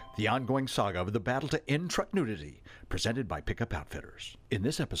Truck, the ongoing saga of the battle to end truck nudity, presented by Pickup Outfitters. In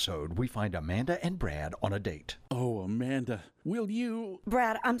this episode, we find Amanda and Brad on a date. Oh, Amanda, will you?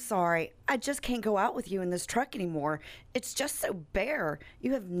 Brad, I'm sorry. I just can't go out with you in this truck anymore. It's just so bare.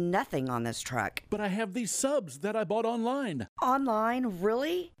 You have nothing on this truck. But I have these subs that I bought online. Online?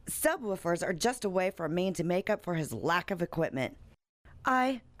 Really? Subwoofers are just a way for a man to make up for his lack of equipment.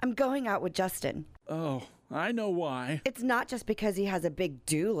 I'm going out with Justin. Oh, I know why. It's not just because he has a big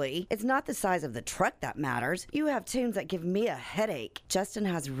dually. It's not the size of the truck that matters. You have tunes that give me a headache. Justin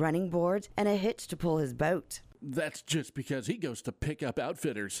has running boards and a hitch to pull his boat. That's just because he goes to Pickup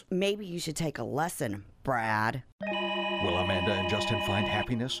Outfitters. Maybe you should take a lesson, Brad. Will Amanda and Justin find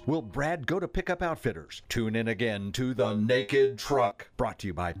happiness? Will Brad go to Pickup Outfitters? Tune in again to The Naked Truck, brought to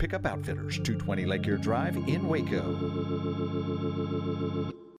you by Pickup Outfitters, 220 Lakeyear Drive in Waco.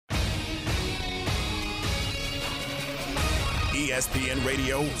 ESPN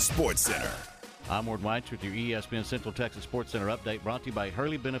Radio Sports Center. I'm Ward Weitz with your ESPN Central Texas Sports Center update, brought to you by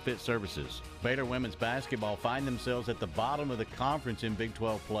Hurley Benefit Services. Baylor women's basketball find themselves at the bottom of the conference in Big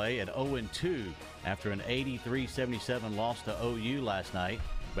 12 play at 0-2 after an 83-77 loss to OU last night.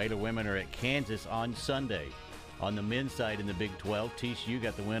 Baylor women are at Kansas on Sunday. On the men's side in the Big 12, TCU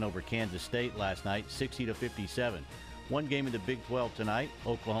got the win over Kansas State last night, 60-57. One game in the Big 12 tonight.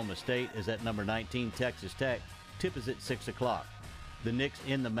 Oklahoma State is at number 19 Texas Tech. Tip is at 6 o'clock. The Knicks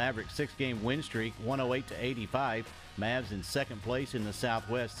end the Mavericks' 6-game win streak, 108-85. Mavs in second place in the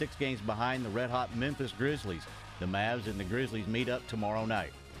Southwest, 6 games behind the red-hot Memphis Grizzlies. The Mavs and the Grizzlies meet up tomorrow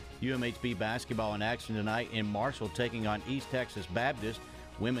night. UMHB basketball in action tonight in Marshall, taking on East Texas Baptist.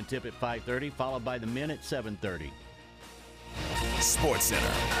 Women tip at 5:30, followed by the men at 7:30. Sports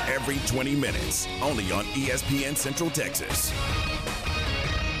Center, every 20 minutes, only on ESPN Central Texas.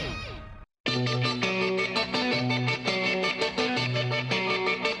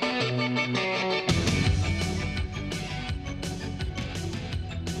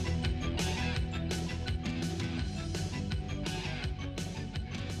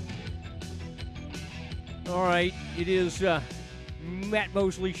 All right, it is Matt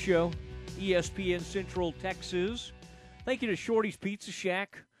Mosley Show, ESPN Central Texas. Thank you to Shorty's Pizza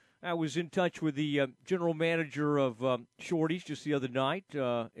Shack. I was in touch with the general manager of Shorty's just the other night,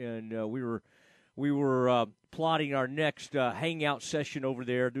 and we were plotting our next hangout session over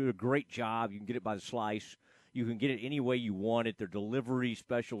there. Doing a great job. You can get it by the slice. You can get it any way you want it. Their delivery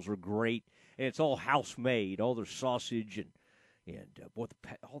specials are great, and it's all house made. All their sausage and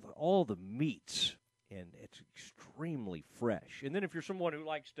all the meats. And it's extremely fresh. And then if you're someone who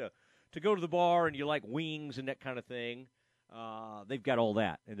likes to go to the bar and you like wings and that kind of thing, they've got all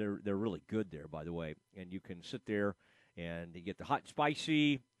that. And they're really good there, by the way. And you can sit there and you get the hot and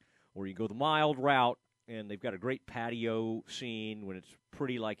spicy, or you go the mild route. And they've got a great patio scene when it's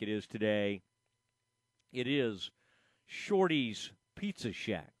pretty like it is today. It is Shorty's Pizza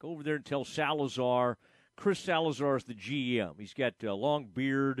Shack. Go over there and tell Salazar. Chris Salazar is the GM. He's got a long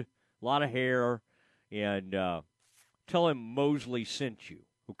beard, a lot of hair. And tell him Mosley sent you,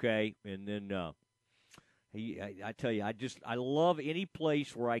 okay? And then I tell you, I love any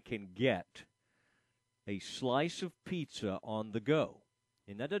place where I can get a slice of pizza on the go.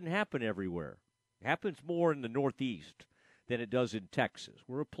 And that doesn't happen everywhere. It happens more in the Northeast than it does in Texas.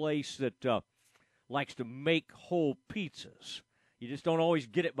 We're a place that likes to make whole pizzas. You just don't always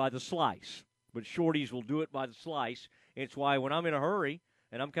get it by the slice. But Shorty's will do it by the slice. And it's why when I'm in a hurry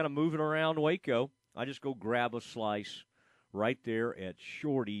and I'm kind of moving around Waco, I just go grab a slice right there at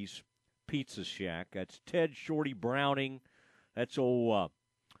Shorty's Pizza Shack. That's Ted Shorty Browning. That's Kyle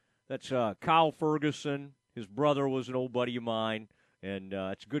Ferguson. His brother was an old buddy of mine. And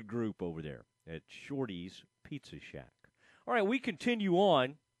it's a good group over there at Shorty's Pizza Shack. All right, we continue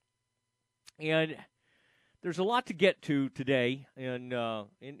on. And there's a lot to get to today. And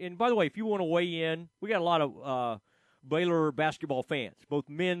by the way, if you want to weigh in, we got a lot of Baylor basketball fans, both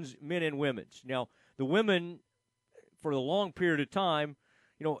men and women's. Now, the women, for a long period of time,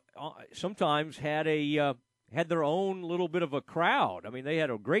 sometimes had their own little bit of a crowd. I mean, they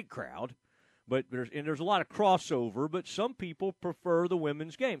had a great crowd, but there's a lot of crossover. But some people prefer the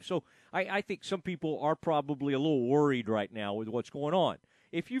women's game. So I think some people are probably a little worried right now with what's going on.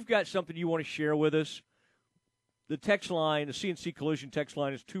 If you've got something you want to share with us, the text line, the CNC Collision text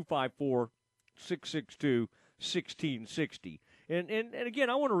line is 254-662-1660. And again,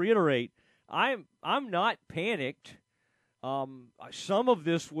 I want to reiterate, I'm not panicked. Some of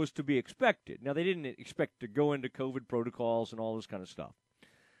this was to be expected. Now, they didn't expect to go into COVID protocols and all this kind of stuff.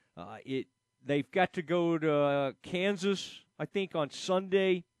 They've got to go to Kansas, I think, on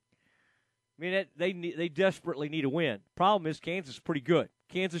Sunday. I mean, they desperately need a win. Problem is, Kansas is pretty good.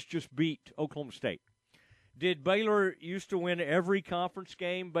 Kansas just beat Oklahoma State. Did Baylor used to win every conference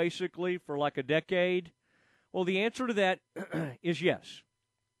game, basically, for like a decade? Well, the answer to that is yes.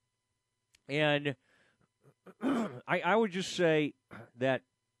 And I would just say that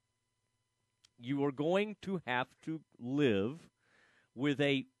you are going to have to live with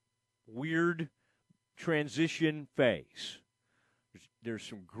a weird transition phase. There's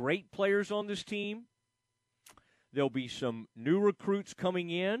some great players on this team. There'll be some new recruits coming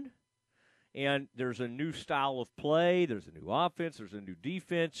in, and there's a new style of play. There's a new offense. There's a new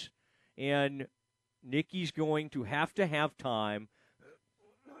defense, and Nikki's going to have time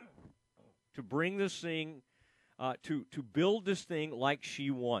to bring this thing, to build this thing like she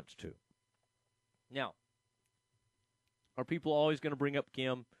wants to. Now, are people always going to bring up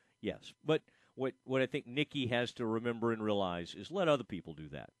Kim? Yes, but what I think Nikki has to remember and realize is let other people do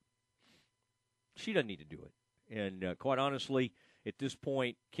that. She doesn't need to do it. And quite honestly, at this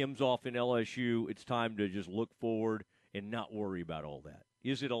point, Kim's off in LSU. It's time to just look forward and not worry about all that.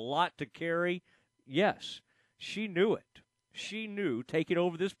 Is it a lot to carry? Yes. She knew it. She knew taking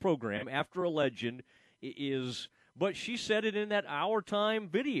over this program after a legend is, but she said it in that Our Time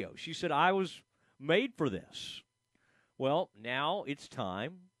video. She said, I was made for this. Well, now it's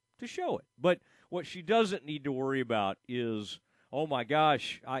time to show it. But what she doesn't need to worry about is, oh my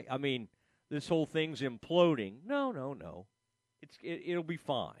gosh, I mean, this whole thing's imploding. No. It'll be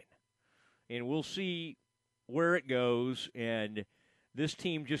fine. And we'll see where it goes. And this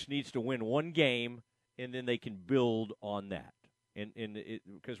team just needs to win one game, and then they can build on that. And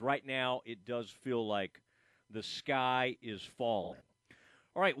because right now it does feel like the sky is falling.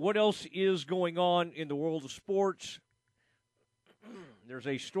 All right, what else is going on in the world of sports? There's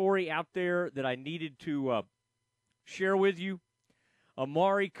a story out there that I needed to share with you.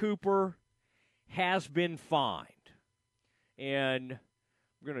 Amari Cooper has been fined. And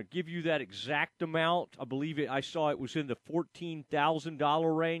I'm going to give you that exact amount. I believe I saw it was in the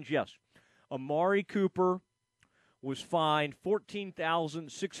 $14,000 range. Yes. Amari Cooper was fined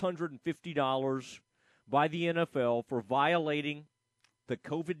 $14,650 by the NFL for violating the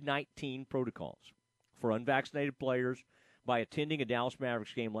COVID-19 protocols for unvaccinated players by attending a Dallas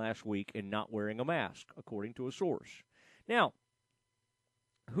Mavericks game last week and not wearing a mask, according to a source. Now,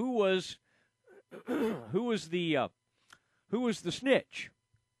 who was the snitch?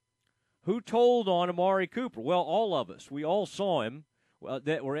 Who told on Amari Cooper? Well, all of us. We all saw him.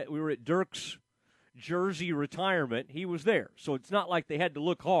 We were at Dirk's jersey retirement. He was there, so it's not like they had to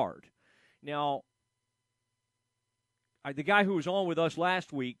look hard. Now, the guy who was on with us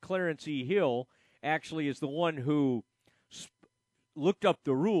last week, Clarence E. Hill, actually is the one who looked up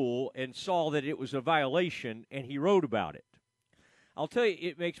the rule and saw that it was a violation, and he wrote about it. I'll tell you,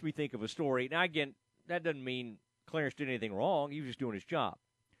 it makes me think of a story. Now, again, that doesn't mean Clarence did anything wrong. He was just doing his job.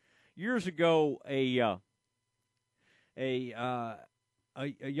 Years ago, a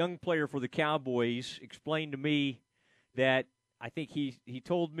young player for the Cowboys explained to me that I think he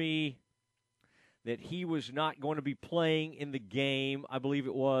told me that he was not going to be playing in the game, I believe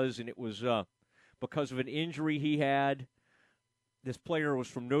it was, and it was because of an injury he had. This player was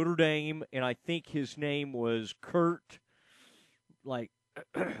from Notre Dame, and I think his name was Kurt,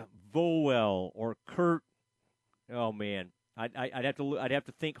 Volwell or Kurt. Oh man, I'd have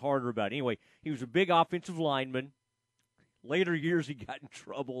to think harder about it. Anyway, he was a big offensive lineman. Later years, he got in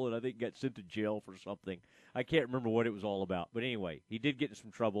trouble and I think got sent to jail for something. I can't remember what it was all about, but anyway, he did get in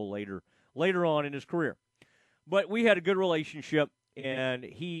some trouble later on in his career. But we had a good relationship, and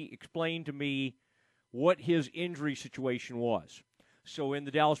he explained to me what his injury situation was. So in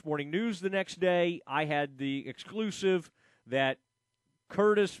the Dallas Morning News the next day, I had the exclusive that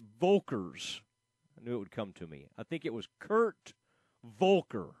Curtis Volkers, I knew it would come to me. I think it was Kurt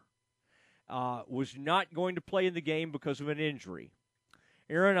Volker, was not going to play in the game because of an injury.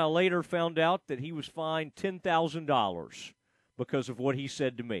 Aaron, I later found out that he was fined $10,000 because of what he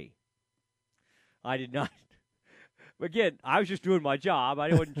said to me. I did not. Again, I was just doing my job.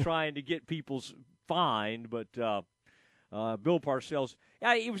 I wasn't trying to get people's fined, but Bill Parcells,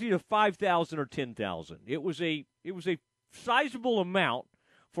 it was either $5,000 or $10,000. It was a sizable amount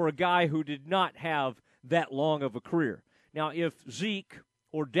for a guy who did not have that long of a career. Now, if Zeke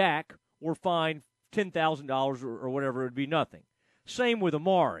or Dak were fined $10,000 or whatever, it would be nothing. Same with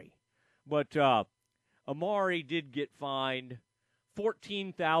Amari. But Amari did get fined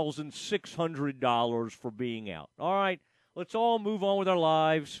 $14,600 for being out. All right, let's all move on with our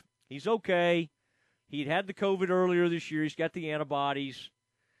lives. He's okay. He'd had the COVID earlier this year. He's got the antibodies.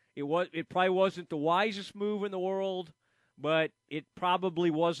 It probably wasn't the wisest move in the world, but it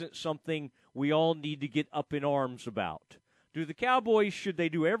probably wasn't something we all need to get up in arms about. Do the Cowboys, should they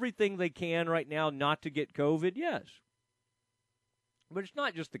do everything they can right now not to get COVID? Yes. But it's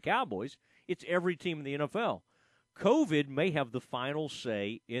not just the Cowboys. It's every team in the NFL. COVID may have the final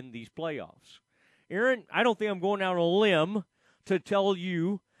say in these playoffs. Aaron, I don't think I'm going out on a limb to tell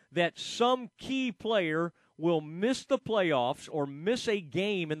you that some key player will miss the playoffs or miss a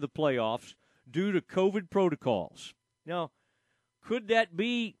game in the playoffs due to COVID protocols. Now, could that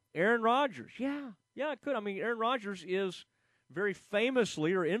be Aaron Rodgers? Yeah, it could. I mean, Aaron Rodgers is very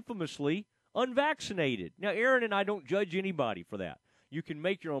famously or infamously unvaccinated. Now, Aaron and I don't judge anybody for that. You can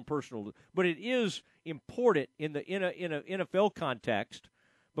make your own personal, but it is important in a NFL context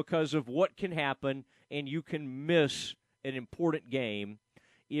because of what can happen, and you can miss an important game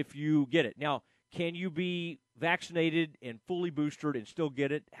if you get it. Now, can you be vaccinated and fully boosted and still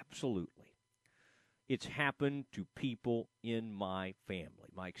get it? Absolutely. It's happened to people in my family,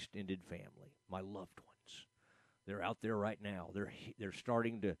 my extended family, my loved ones. They're out there right now. They're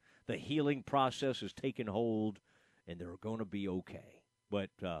starting to, the healing process has taken hold, and they're going to be okay. But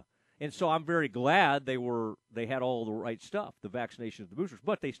and so I'm very glad they had all the right stuff, the vaccinations, the boosters,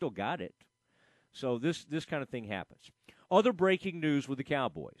 but they still got it. So this kind of thing happens. Other breaking news with the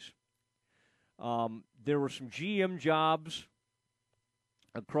Cowboys. There were some GM jobs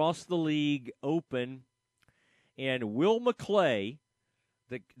across the league open, and Will McClay,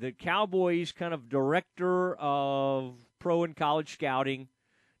 the Cowboys kind of director of pro and college scouting.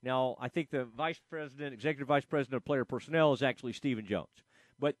 Now, I think the executive vice president of player personnel is actually Stephen Jones.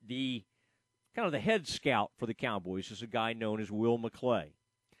 But the head scout for the Cowboys is a guy known as Will McClay.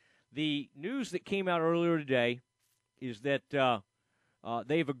 The news that came out earlier today is that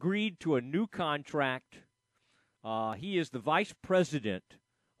they've agreed to a new contract. He is the vice president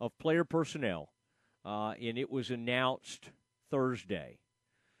of player personnel, and it was announced Thursday.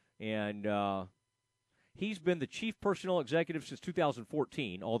 And he's been the chief personnel executive since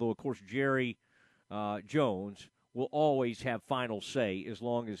 2014, although, of course, Jerry Jones will always have final say as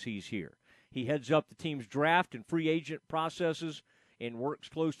long as he's here. He heads up the team's draft and free agent processes and works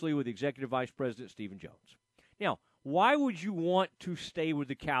closely with Executive Vice President Stephen Jones. Now, why would you want to stay with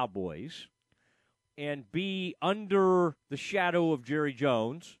the Cowboys and be under the shadow of Jerry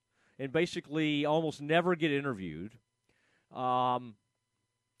Jones and basically almost never get interviewed and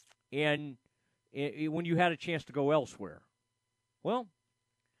when you had a chance to go elsewhere? Well,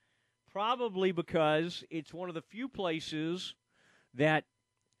 probably because it's one of the few places that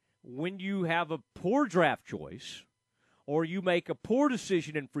when you have a poor draft choice or you make a poor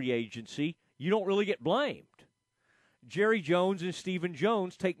decision in free agency, you don't really get blamed. Jerry Jones and Stephen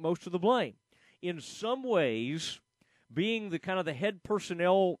Jones take most of the blame. In some ways, being the kind of the head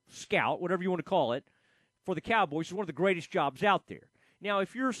personnel scout, whatever you want to call it, for the Cowboys is one of the greatest jobs out there. Now,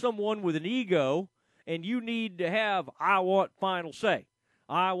 if you're someone with an ego and you need to have, I want final say,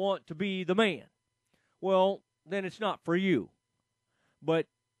 I want to be the man, well, then it's not for you. But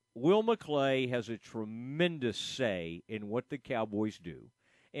Will McClay has a tremendous say in what the Cowboys do.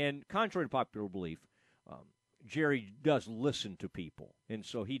 And contrary to popular belief, Jerry does listen to people, and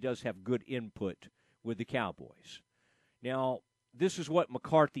so he does have good input with the Cowboys. Now, this is what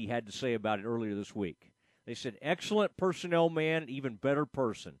McCarthy had to say about it earlier this week. They said, excellent personnel man, even better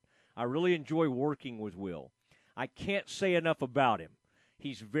person. I really enjoy working with Will. I can't say enough about him.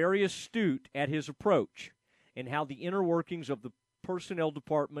 He's very astute at his approach and how the inner workings of the personnel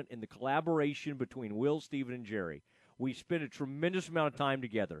department and the collaboration between Will, Steven, and Jerry. We spend a tremendous amount of time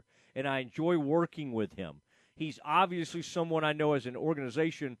together, and I enjoy working with him. He's obviously someone I know as an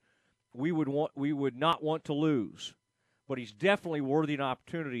organization we would not want to lose, but he's definitely worthy of an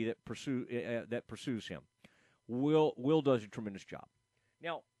opportunity that pursues him. Will does a tremendous job.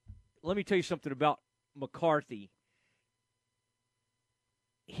 Now, let me tell you something about McCarthy.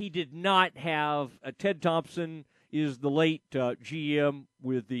 He did not have Ted Thompson is the late GM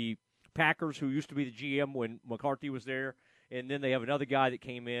with the Packers, who used to be the GM when McCarthy was there, and then they have another guy that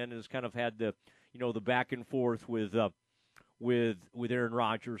came in and has kind of had the back and forth with Aaron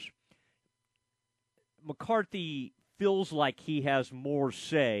Rodgers. McCarthy feels like he has more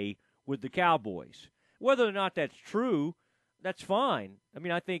say with the Cowboys. Whether or not that's true, that's fine. I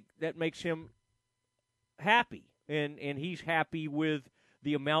mean, I think that makes him happy, and he's happy with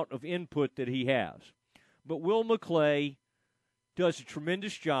the amount of input that he has. But Will McClay does a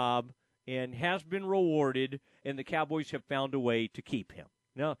tremendous job and has been rewarded, and the Cowboys have found a way to keep him.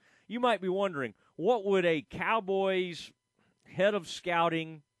 Now, you might be wondering, what would a Cowboys head of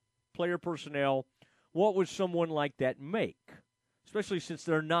scouting, player personnel, what would someone like that make? Especially since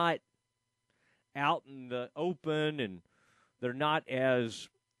they're not out in the open and they're not as,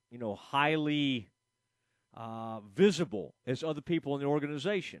 highly visible as other people in the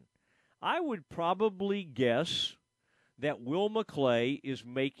organization. I would probably guess that Will McClay is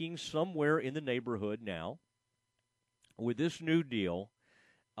making somewhere in the neighborhood now, with this new deal,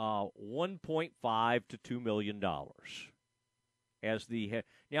 $1.5 to $2 million as the head.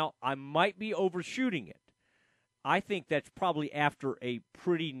 Now, I might be overshooting it. I think that's probably after a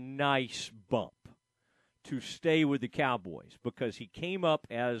pretty nice bump to stay with the Cowboys, because he came up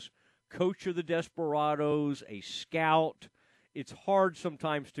as coach of the Desperados, a scout. It's hard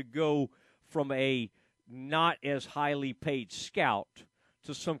sometimes to go from a not as highly paid scout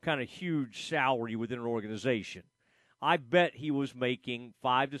to some kind of huge salary within an organization. I bet he was making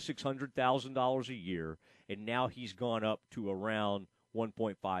 $500,000 to $600,000 a year, and now he's gone up to around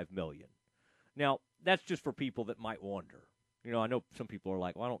 $1.5 million. Now, that's just for people that might wonder. I know some people are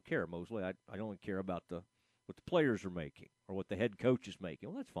like, well, I don't care, Mosley. I don't care about what the players are making or what the head coach is making.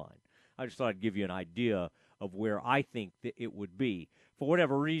 Well, that's fine. I just thought I'd give you an idea of where I think that it would be. For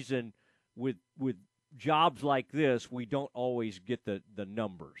whatever reason, with jobs like this, we don't always get the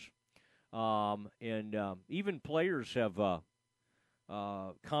numbers. Even players have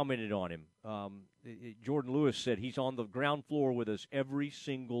commented on him. Jordan Lewis said he's on the ground floor with us every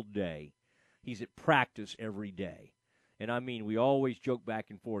single day. He's at practice every day. And, I mean, we always joke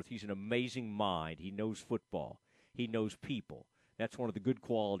back and forth. He's an amazing mind. He knows football. He knows people. That's one of the good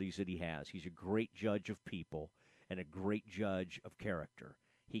qualities that he has. He's a great judge of people and a great judge of character.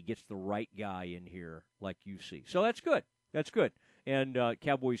 He gets the right guy in here like you see. So that's good. That's good. And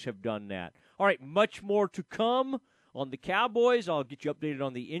Cowboys have done that. All right, much more to come on the Cowboys. I'll get you updated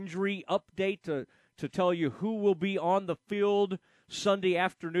on the injury update to tell you who will be on the field Sunday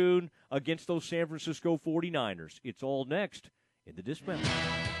afternoon against those San Francisco 49ers. It's all next in the Dismount.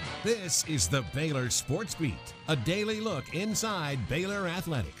 This is the Baylor Sports Beat, a daily look inside Baylor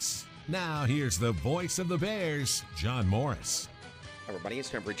athletics. Now here's the voice of the Bears, John Morris. Everybody, it's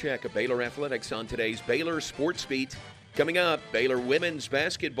time for a check of Baylor athletics on today's Baylor Sports Beat. Coming up, Baylor women's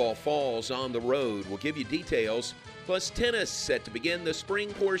basketball falls on the road. We'll give you details, plus tennis set to begin the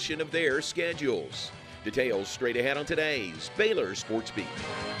spring portion of their schedules. Details straight ahead on today's Baylor Sports Beat.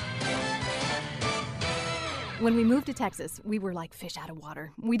 When we moved to Texas, we were like fish out of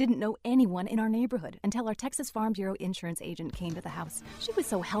water. We didn't know anyone in our neighborhood until our Texas Farm Bureau insurance agent came to the house. She was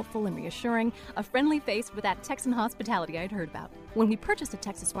so helpful and reassuring, a friendly face with that Texan hospitality I'd heard about. When we purchased a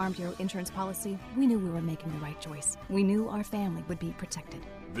Texas Farm Bureau insurance policy, we knew we were making the right choice. We knew our family would be protected.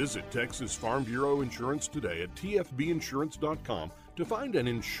 Visit Texas Farm Bureau Insurance today at tfbinsurance.com to find an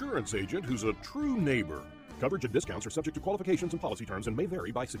insurance agent who's a true neighbor. Coverage and discounts are subject to qualifications and policy terms and may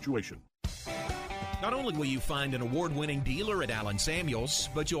vary by situation. Not only will you find an award-winning dealer at Allen Samuels,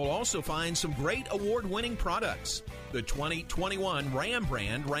 but you'll also find some great award-winning products. The 2021 Ram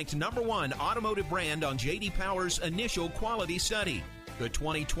brand ranked #1 automotive brand on J.D. Power's initial quality study. The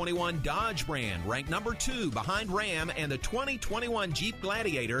 2021 Dodge brand ranked number 2 behind Ram, and the 2021 Jeep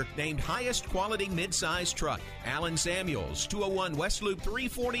Gladiator named highest quality midsize truck. Alan Samuels, 201 West Loop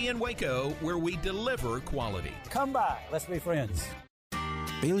 340 in Waco, where we deliver quality. Come by, let's be friends.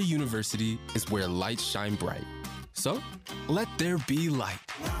 Baylor University is where lights shine bright. So, let there be light.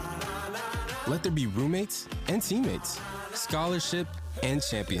 Let there be roommates and teammates, scholarship and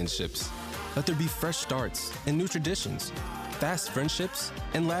championships. Let there be fresh starts and new traditions, fast friendships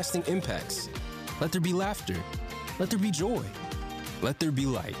and lasting impacts. Let there be laughter. Let there be joy. Let there be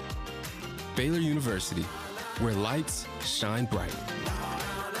light. Baylor University, where lights shine bright.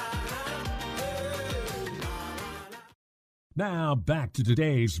 Now back to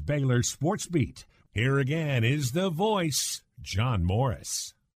today's Baylor Sports Beat. Here again is the voice, John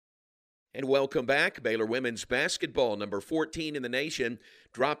Morris. And welcome back. Baylor women's basketball, number 14 in the nation,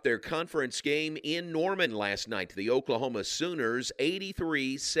 dropped their conference game in Norman last night to the Oklahoma Sooners,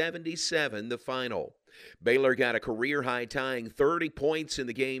 83-77 the final. Baylor got a career-high tying 30 points in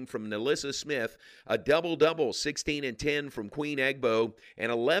the game from Nalissa Smith, a double-double, 16 and 10 from Queen Egbo,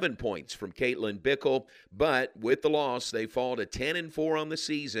 and 11 points from Caitlin Bickle. But with the loss, they fall to 10-4 on the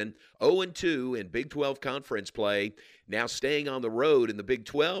season, 0-2 in Big 12 conference play. Now staying on the road in the Big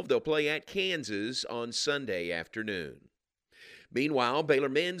 12, they'll play at Kansas on Sunday afternoon. Meanwhile, Baylor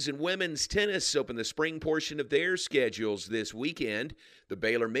men's and women's tennis open the spring portion of their schedules this weekend. The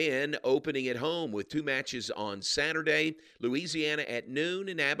Baylor men opening at home with 2 matches on Saturday, Louisiana at noon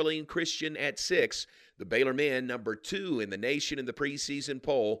and Abilene Christian at 6. The Baylor men, number 2 in the nation in the preseason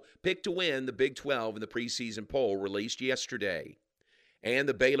poll, picked to win the Big 12 in the preseason poll released yesterday. And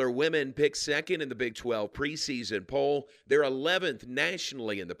the Baylor women picked second in the Big 12 preseason poll. They're 11th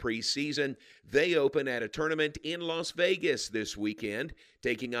nationally in the preseason. They open at a tournament in Las Vegas this weekend,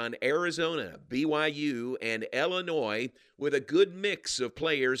 taking on Arizona, BYU, and Illinois with a good mix of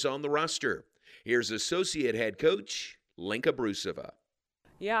players on the roster. Here's associate head coach Linka Brusova.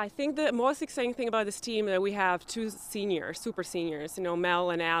 Yeah, I think the most exciting thing about this team is that we have 2 seniors, super seniors, Mel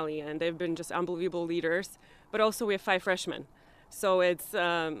and Allie, and they've been just unbelievable leaders. But also we have 5 freshmen. So it's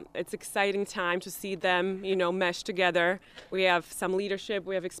exciting time to see them, mesh together. We have some leadership,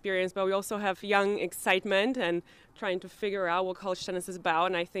 we have experience, but we also have young excitement and trying to figure out what college tennis is about.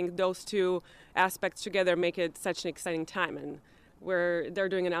 And I think those 2 aspects together make it such an exciting time. And they're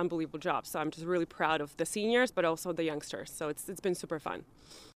doing an unbelievable job. So I'm just really proud of the seniors, but also the youngsters. So it's been super fun.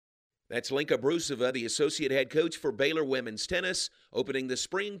 That's Linka Brusova, the associate head coach for Baylor women's tennis, opening the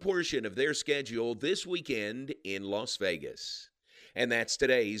spring portion of their schedule this weekend in Las Vegas. And that's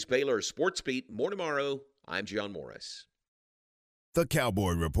today's Baylor Sports Beat. More tomorrow. I'm John Morris. The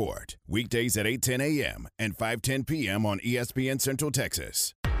Cowboy Report, weekdays at 8:10 a.m. and 5:10 p.m. on ESPN Central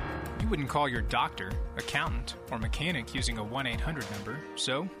Texas. You wouldn't call your doctor, accountant, or mechanic using a 1-800 number,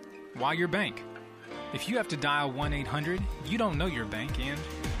 so why your bank? If you have to dial 1-800, you don't know your bank, and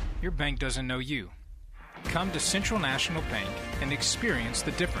your bank doesn't know you. Come to Central National Bank and experience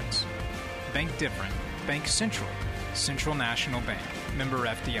the difference. Bank different. Bank Central. Central National Bank. Member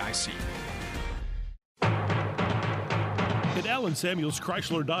FDIC. At Alan Samuels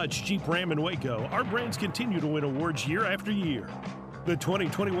Chrysler Dodge Jeep Ram in Waco, our brands continue to win awards year after year. The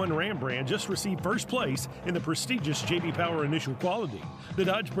 2021 Ram brand just received first place in the prestigious J.D. Power Initial Quality. The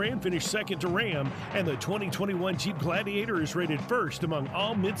Dodge brand finished second to Ram, and the 2021 Jeep Gladiator is rated first among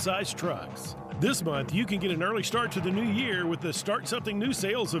all midsize trucks. This month, you can get an early start to the new year with the Start Something New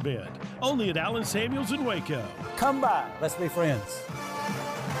sales event, only at Alan Samuels in Waco. Come by, let's be friends.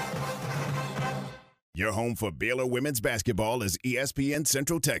 Your home for Baylor women's basketball is ESPN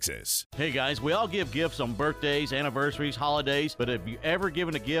Central Texas. Hey guys, we all give gifts on birthdays, anniversaries, holidays, but have you ever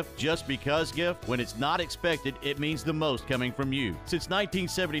given a gift just because gift? When it's not expected, it means the most coming from you. Since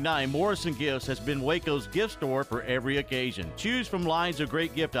 1979, Morrison Gifts has been Waco's gift store for every occasion. Choose from lines of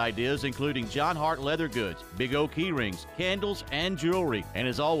great gift ideas, including John Hart leather goods, Big O key rings, candles, and jewelry. And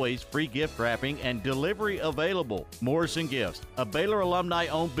as always, free gift wrapping and delivery available. Morrison Gifts, a Baylor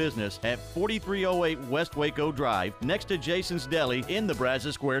alumni-owned business at 4308 West Waco Drive, next to Jason's Deli in the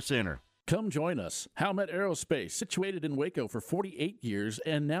Brazos Square Center. Come join us. Howmet Aerospace, situated in Waco for 48 years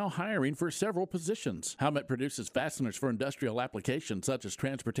and now hiring for several positions. Howmet produces fasteners for industrial applications such as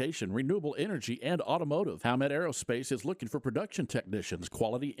transportation, renewable energy, and automotive. Howmet Aerospace is looking for production technicians,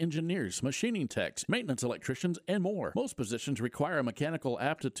 quality engineers, machining techs, maintenance electricians, and more. Most positions require a mechanical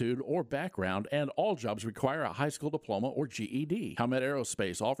aptitude or background, and all jobs require a high school diploma or GED. Howmet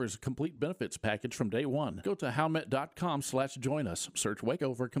Aerospace offers a complete benefits package from day one. Go to howmet.com/join us. Search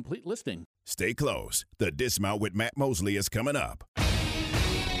Waco for a complete listing. Stay close. The Dismount with Matt Mosley is coming up.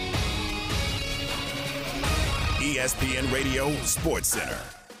 ESPN Radio Sports Center.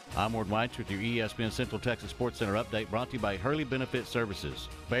 I'm Ward Weitz with your ESPN Central Texas Sports Center update brought to you by Hurley Benefit Services.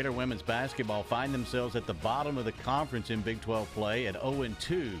 Baylor women's basketball find themselves at the bottom of the conference in Big 12 play at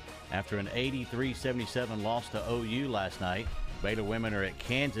 0-2 after an 83-77 loss to OU last night. Baylor women are at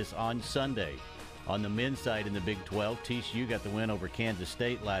Kansas on Sunday. On the men's side in the Big 12, TCU got the win over Kansas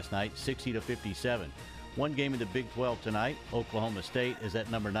State last night, 60-57. One game in the Big 12 tonight. Oklahoma State is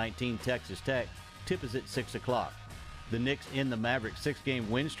at number 19, Texas Tech. Tip is at 6 o'clock. The Knicks end the Mavericks' 6-game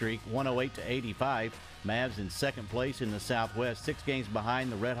win streak, 108-85. Mavs in second place in the Southwest, 6 games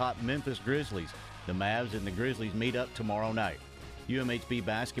behind the red-hot Memphis Grizzlies. The Mavs and the Grizzlies meet up tomorrow night. UMHB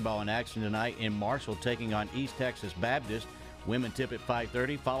basketball in action tonight in Marshall taking on East Texas Baptist. Women tip at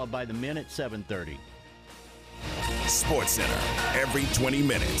 5:30, followed by the men at 7:30. Sports Center, every 20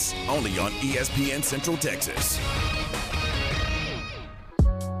 minutes, only on ESPN Central Texas.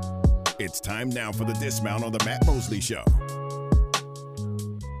 It's time now for the dismount on the Matt Mosley Show.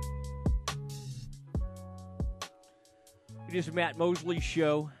 It is the Matt Mosley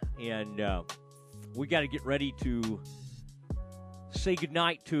Show, and we got to get ready to say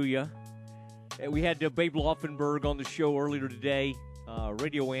goodnight to you. We had Babe Laufenberg on the show earlier today,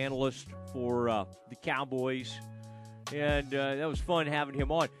 radio analyst for the Cowboys, and that was fun having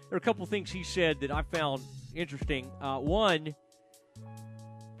him on. There are a couple things he said that I found interesting. One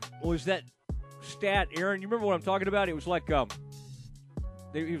was that stat, Aaron, you remember what I'm talking about? It was like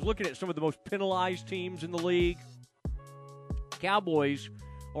he was looking at some of the most penalized teams in the league. Cowboys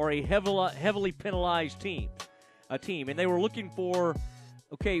are a heavily penalized team, and they were looking for,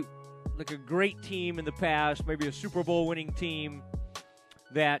 okay, like a great team in the past, maybe a Super Bowl winning team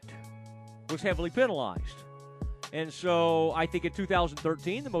that was heavily penalized. And so I think in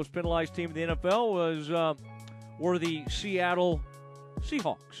 2013, the most penalized team in the NFL were the Seattle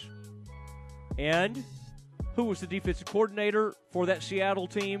Seahawks. And who was the defensive coordinator for that Seattle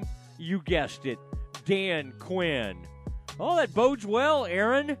team? You guessed it, Dan Quinn. Oh, that bodes well,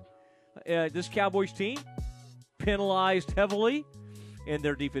 Aaron. This Cowboys team penalized heavily, and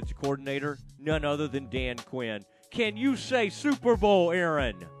their defensive coordinator, none other than Dan Quinn. Can you say Super Bowl,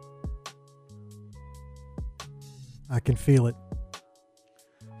 Aaron? I can feel it.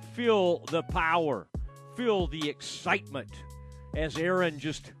 Feel the power. Feel the excitement as Aaron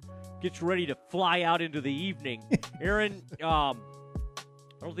just gets ready to fly out into the evening. Aaron, I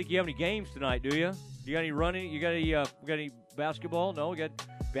don't think you have any games tonight, do you? You got any running? You got any basketball? No, we got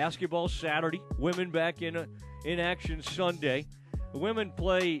basketball Saturday. Women back in action Sunday. The women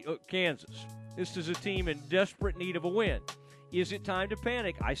play Kansas. This is a team in desperate need of a win. Is it time to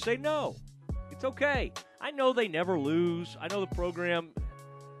panic? I say no. It's okay. I know they never lose. I know the program.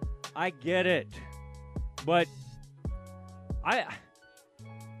 I get it. But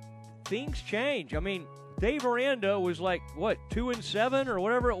things change. I mean, Dave Aranda was like, 2-7 or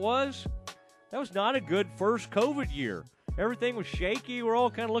whatever it was? That was not a good first COVID year. Everything was shaky. We're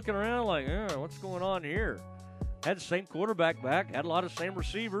all kind of looking around like, what's going on here? Had the same quarterback back, had a lot of same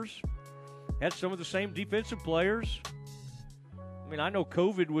receivers, had some of the same defensive players. I mean, I know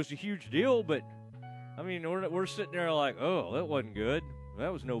COVID was a huge deal, but, I mean, we're sitting there like, oh, that wasn't good.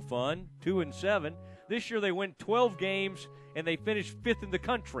 That was no fun. 2-7. This year they win 12 games, and they finished 5th in the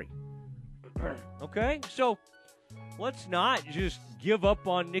country. Okay? So let's not just give up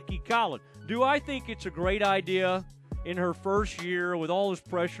on Nikki Collins. Do I think it's a great idea in her first year with all this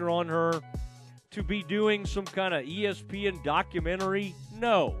pressure on her to be doing some kind of ESPN documentary?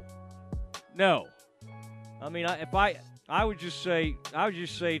 No. I mean, I would just say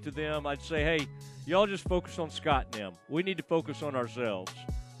to them, I'd say, hey, y'all just focus on Scott and them. We need to focus on ourselves.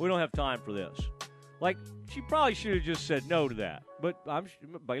 We don't have time for this. Like, she probably should have just said no to that. But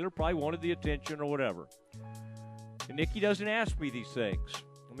Baylor probably wanted the attention or whatever. And Nikki doesn't ask me these things.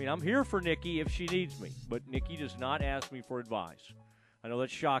 I mean, I'm here for Nikki if she needs me. But Nikki does not ask me for advice. I know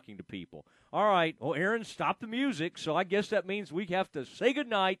that's shocking to people. All right. Well, Aaron, stop the music. So I guess that means we have to say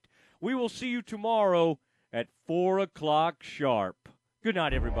goodnight. We will see you tomorrow at 4 o'clock sharp. Good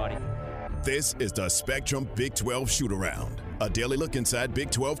night, everybody. This is the Spectrum Big 12 Shoot-Around, a daily look inside Big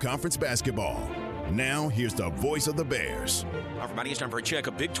 12 Conference basketball. Now, here's the voice of the Bears. Everybody, it's time for a check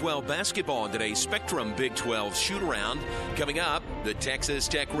of Big 12 basketball in today's Spectrum Big 12 shoot-around. Coming up, the Texas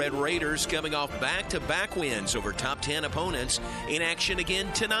Tech Red Raiders coming off back-to-back wins over top 10 opponents in action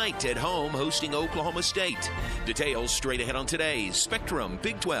again tonight at home hosting Oklahoma State. Details straight ahead on today's Spectrum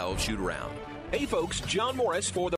Big 12 shoot-around. Hey folks, John Morris for the